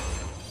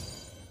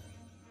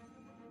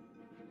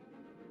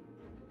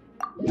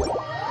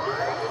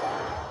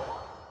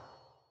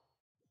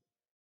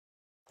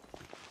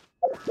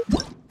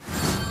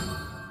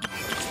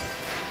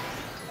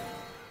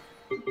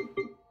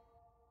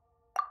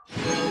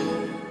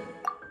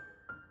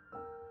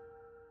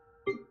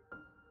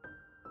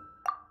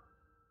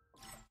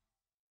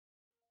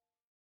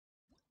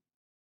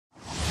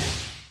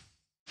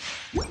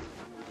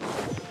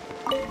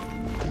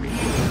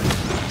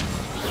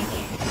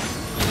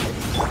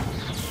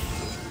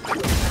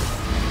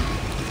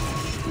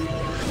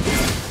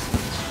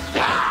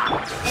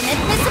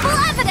 Inadmissible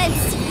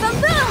evidence! Boom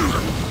boom!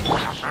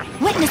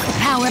 Witness the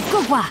power of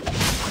Gugwa!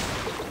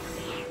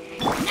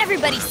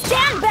 Everybody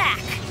stand back!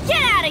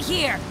 Get out of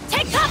here!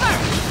 Take cover!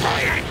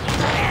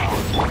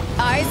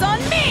 Eyes on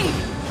me!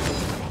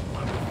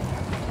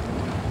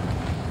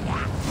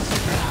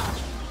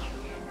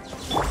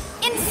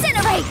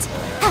 Incinerate!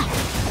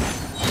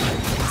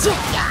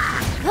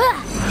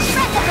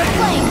 Breath of the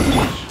flame!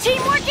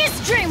 Teamwork is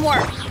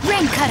dreamwork!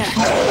 Rain cutter!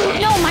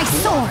 Know my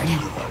sword!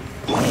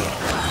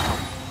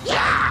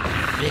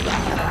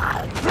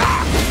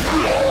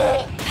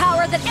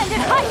 Power that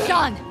ended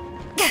Fischl!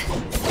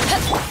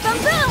 Boom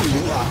boom!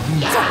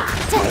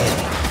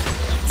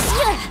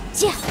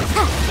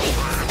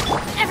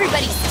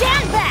 Everybody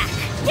stand back!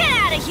 Get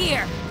out of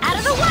here! Out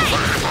of the way!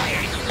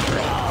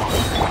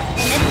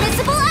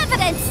 Inadmissible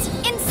evidence!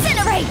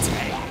 Incinerate!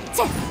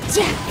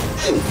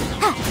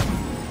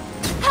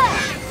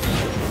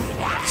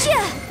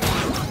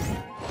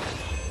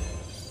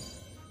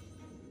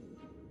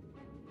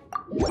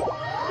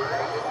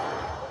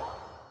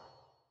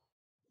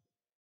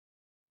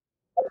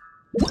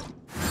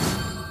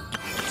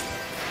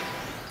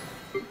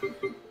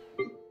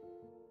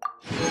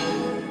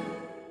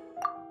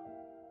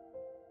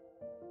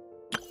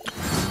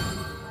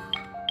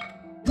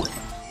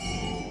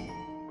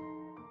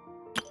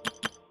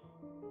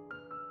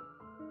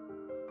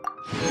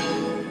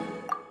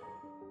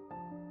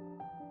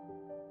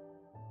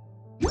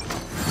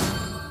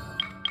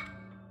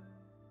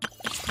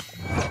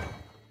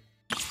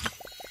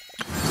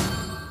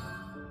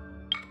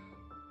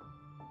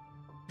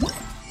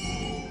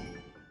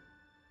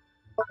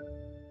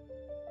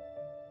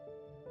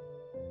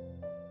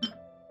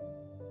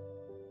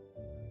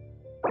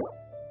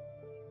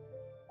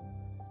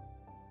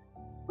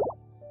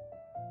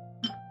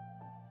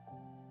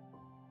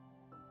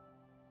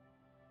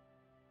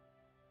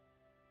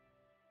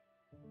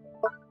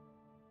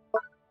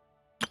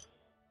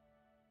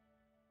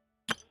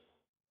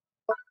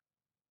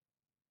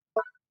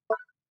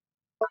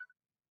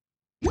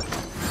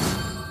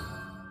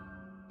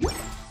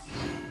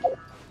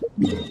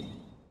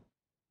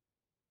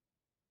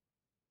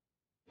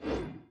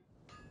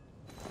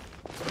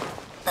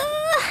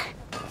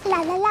 La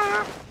la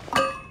la.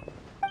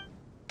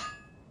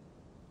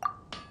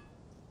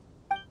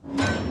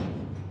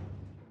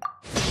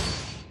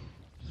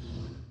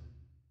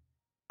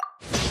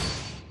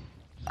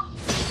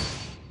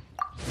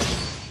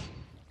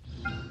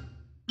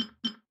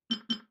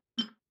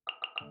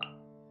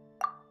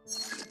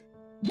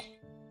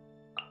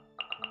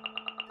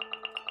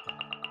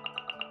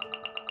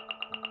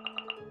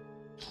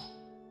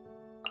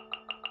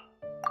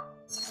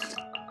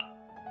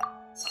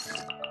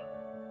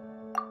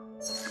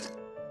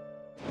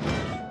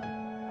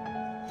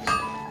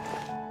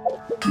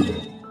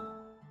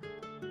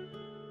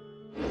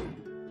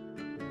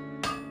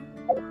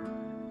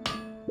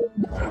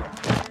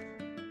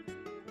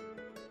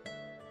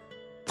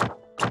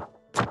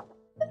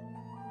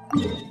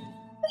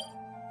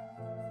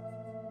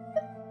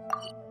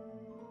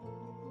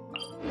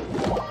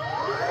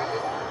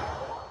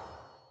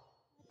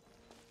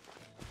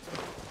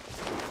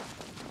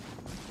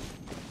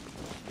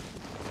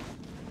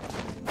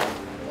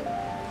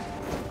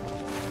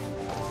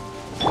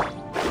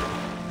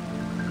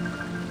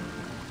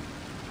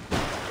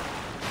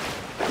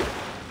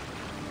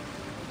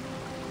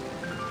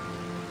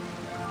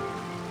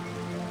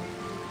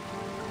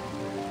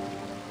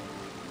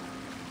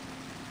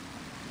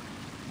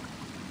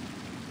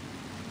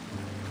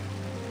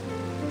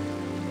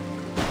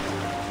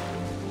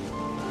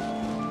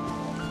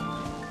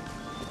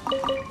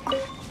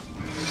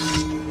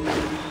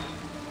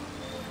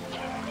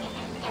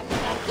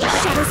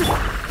 Shadows of...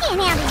 Can't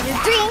handle your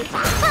drink.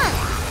 Huh.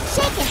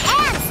 Shaken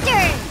and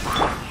stirred.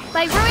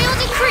 By royal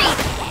decree!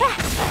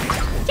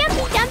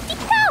 Jumpy dumpty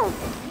go.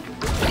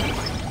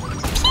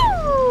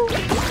 Pew!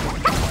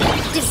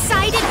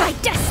 Decided by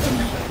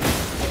destiny!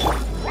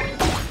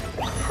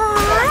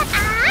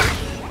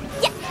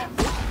 Yeah.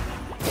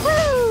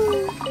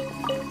 Woo!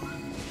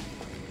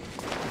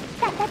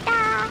 Da da da.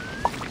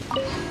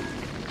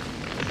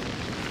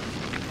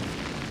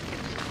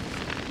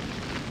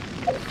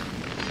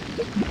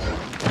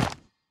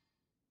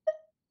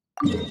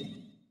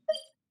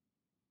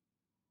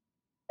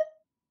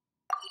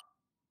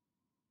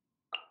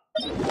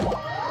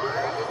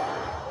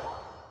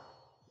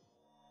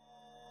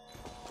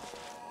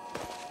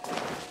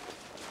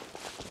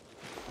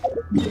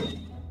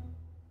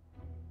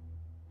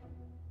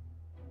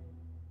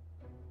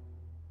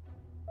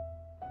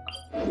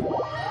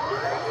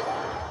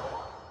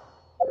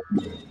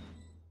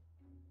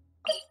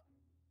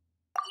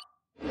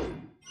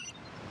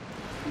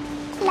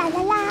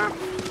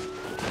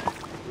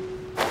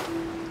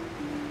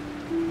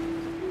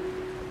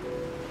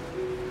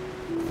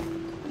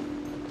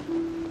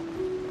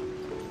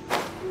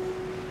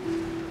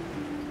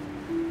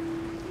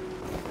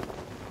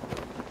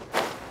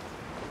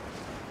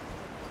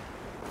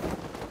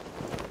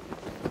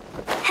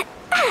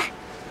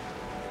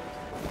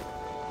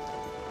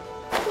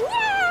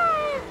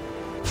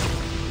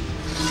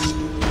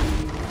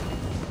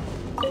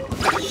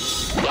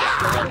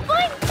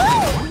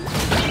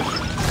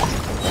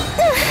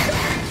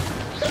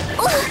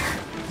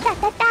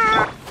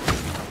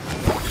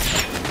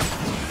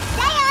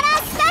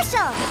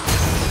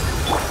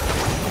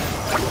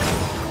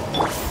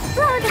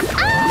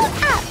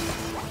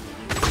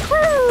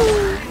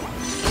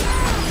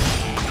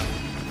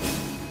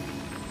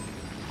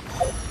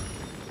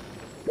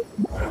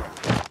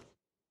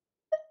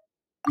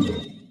 Woo!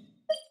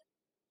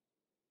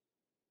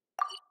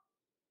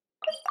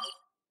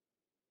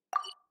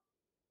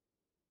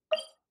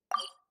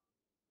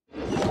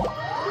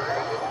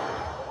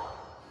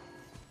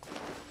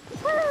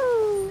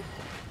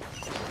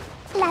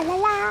 La la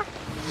la!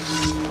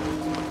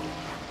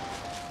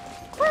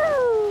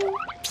 Woo!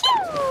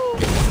 Pew!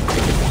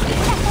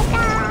 La la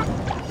la!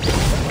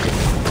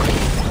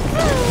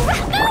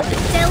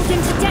 Delve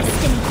into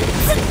destiny.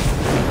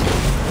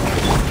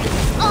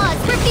 Oz,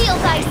 reveal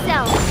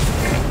thyself.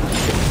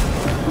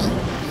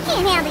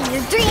 Can't handle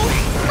your dream,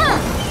 huh?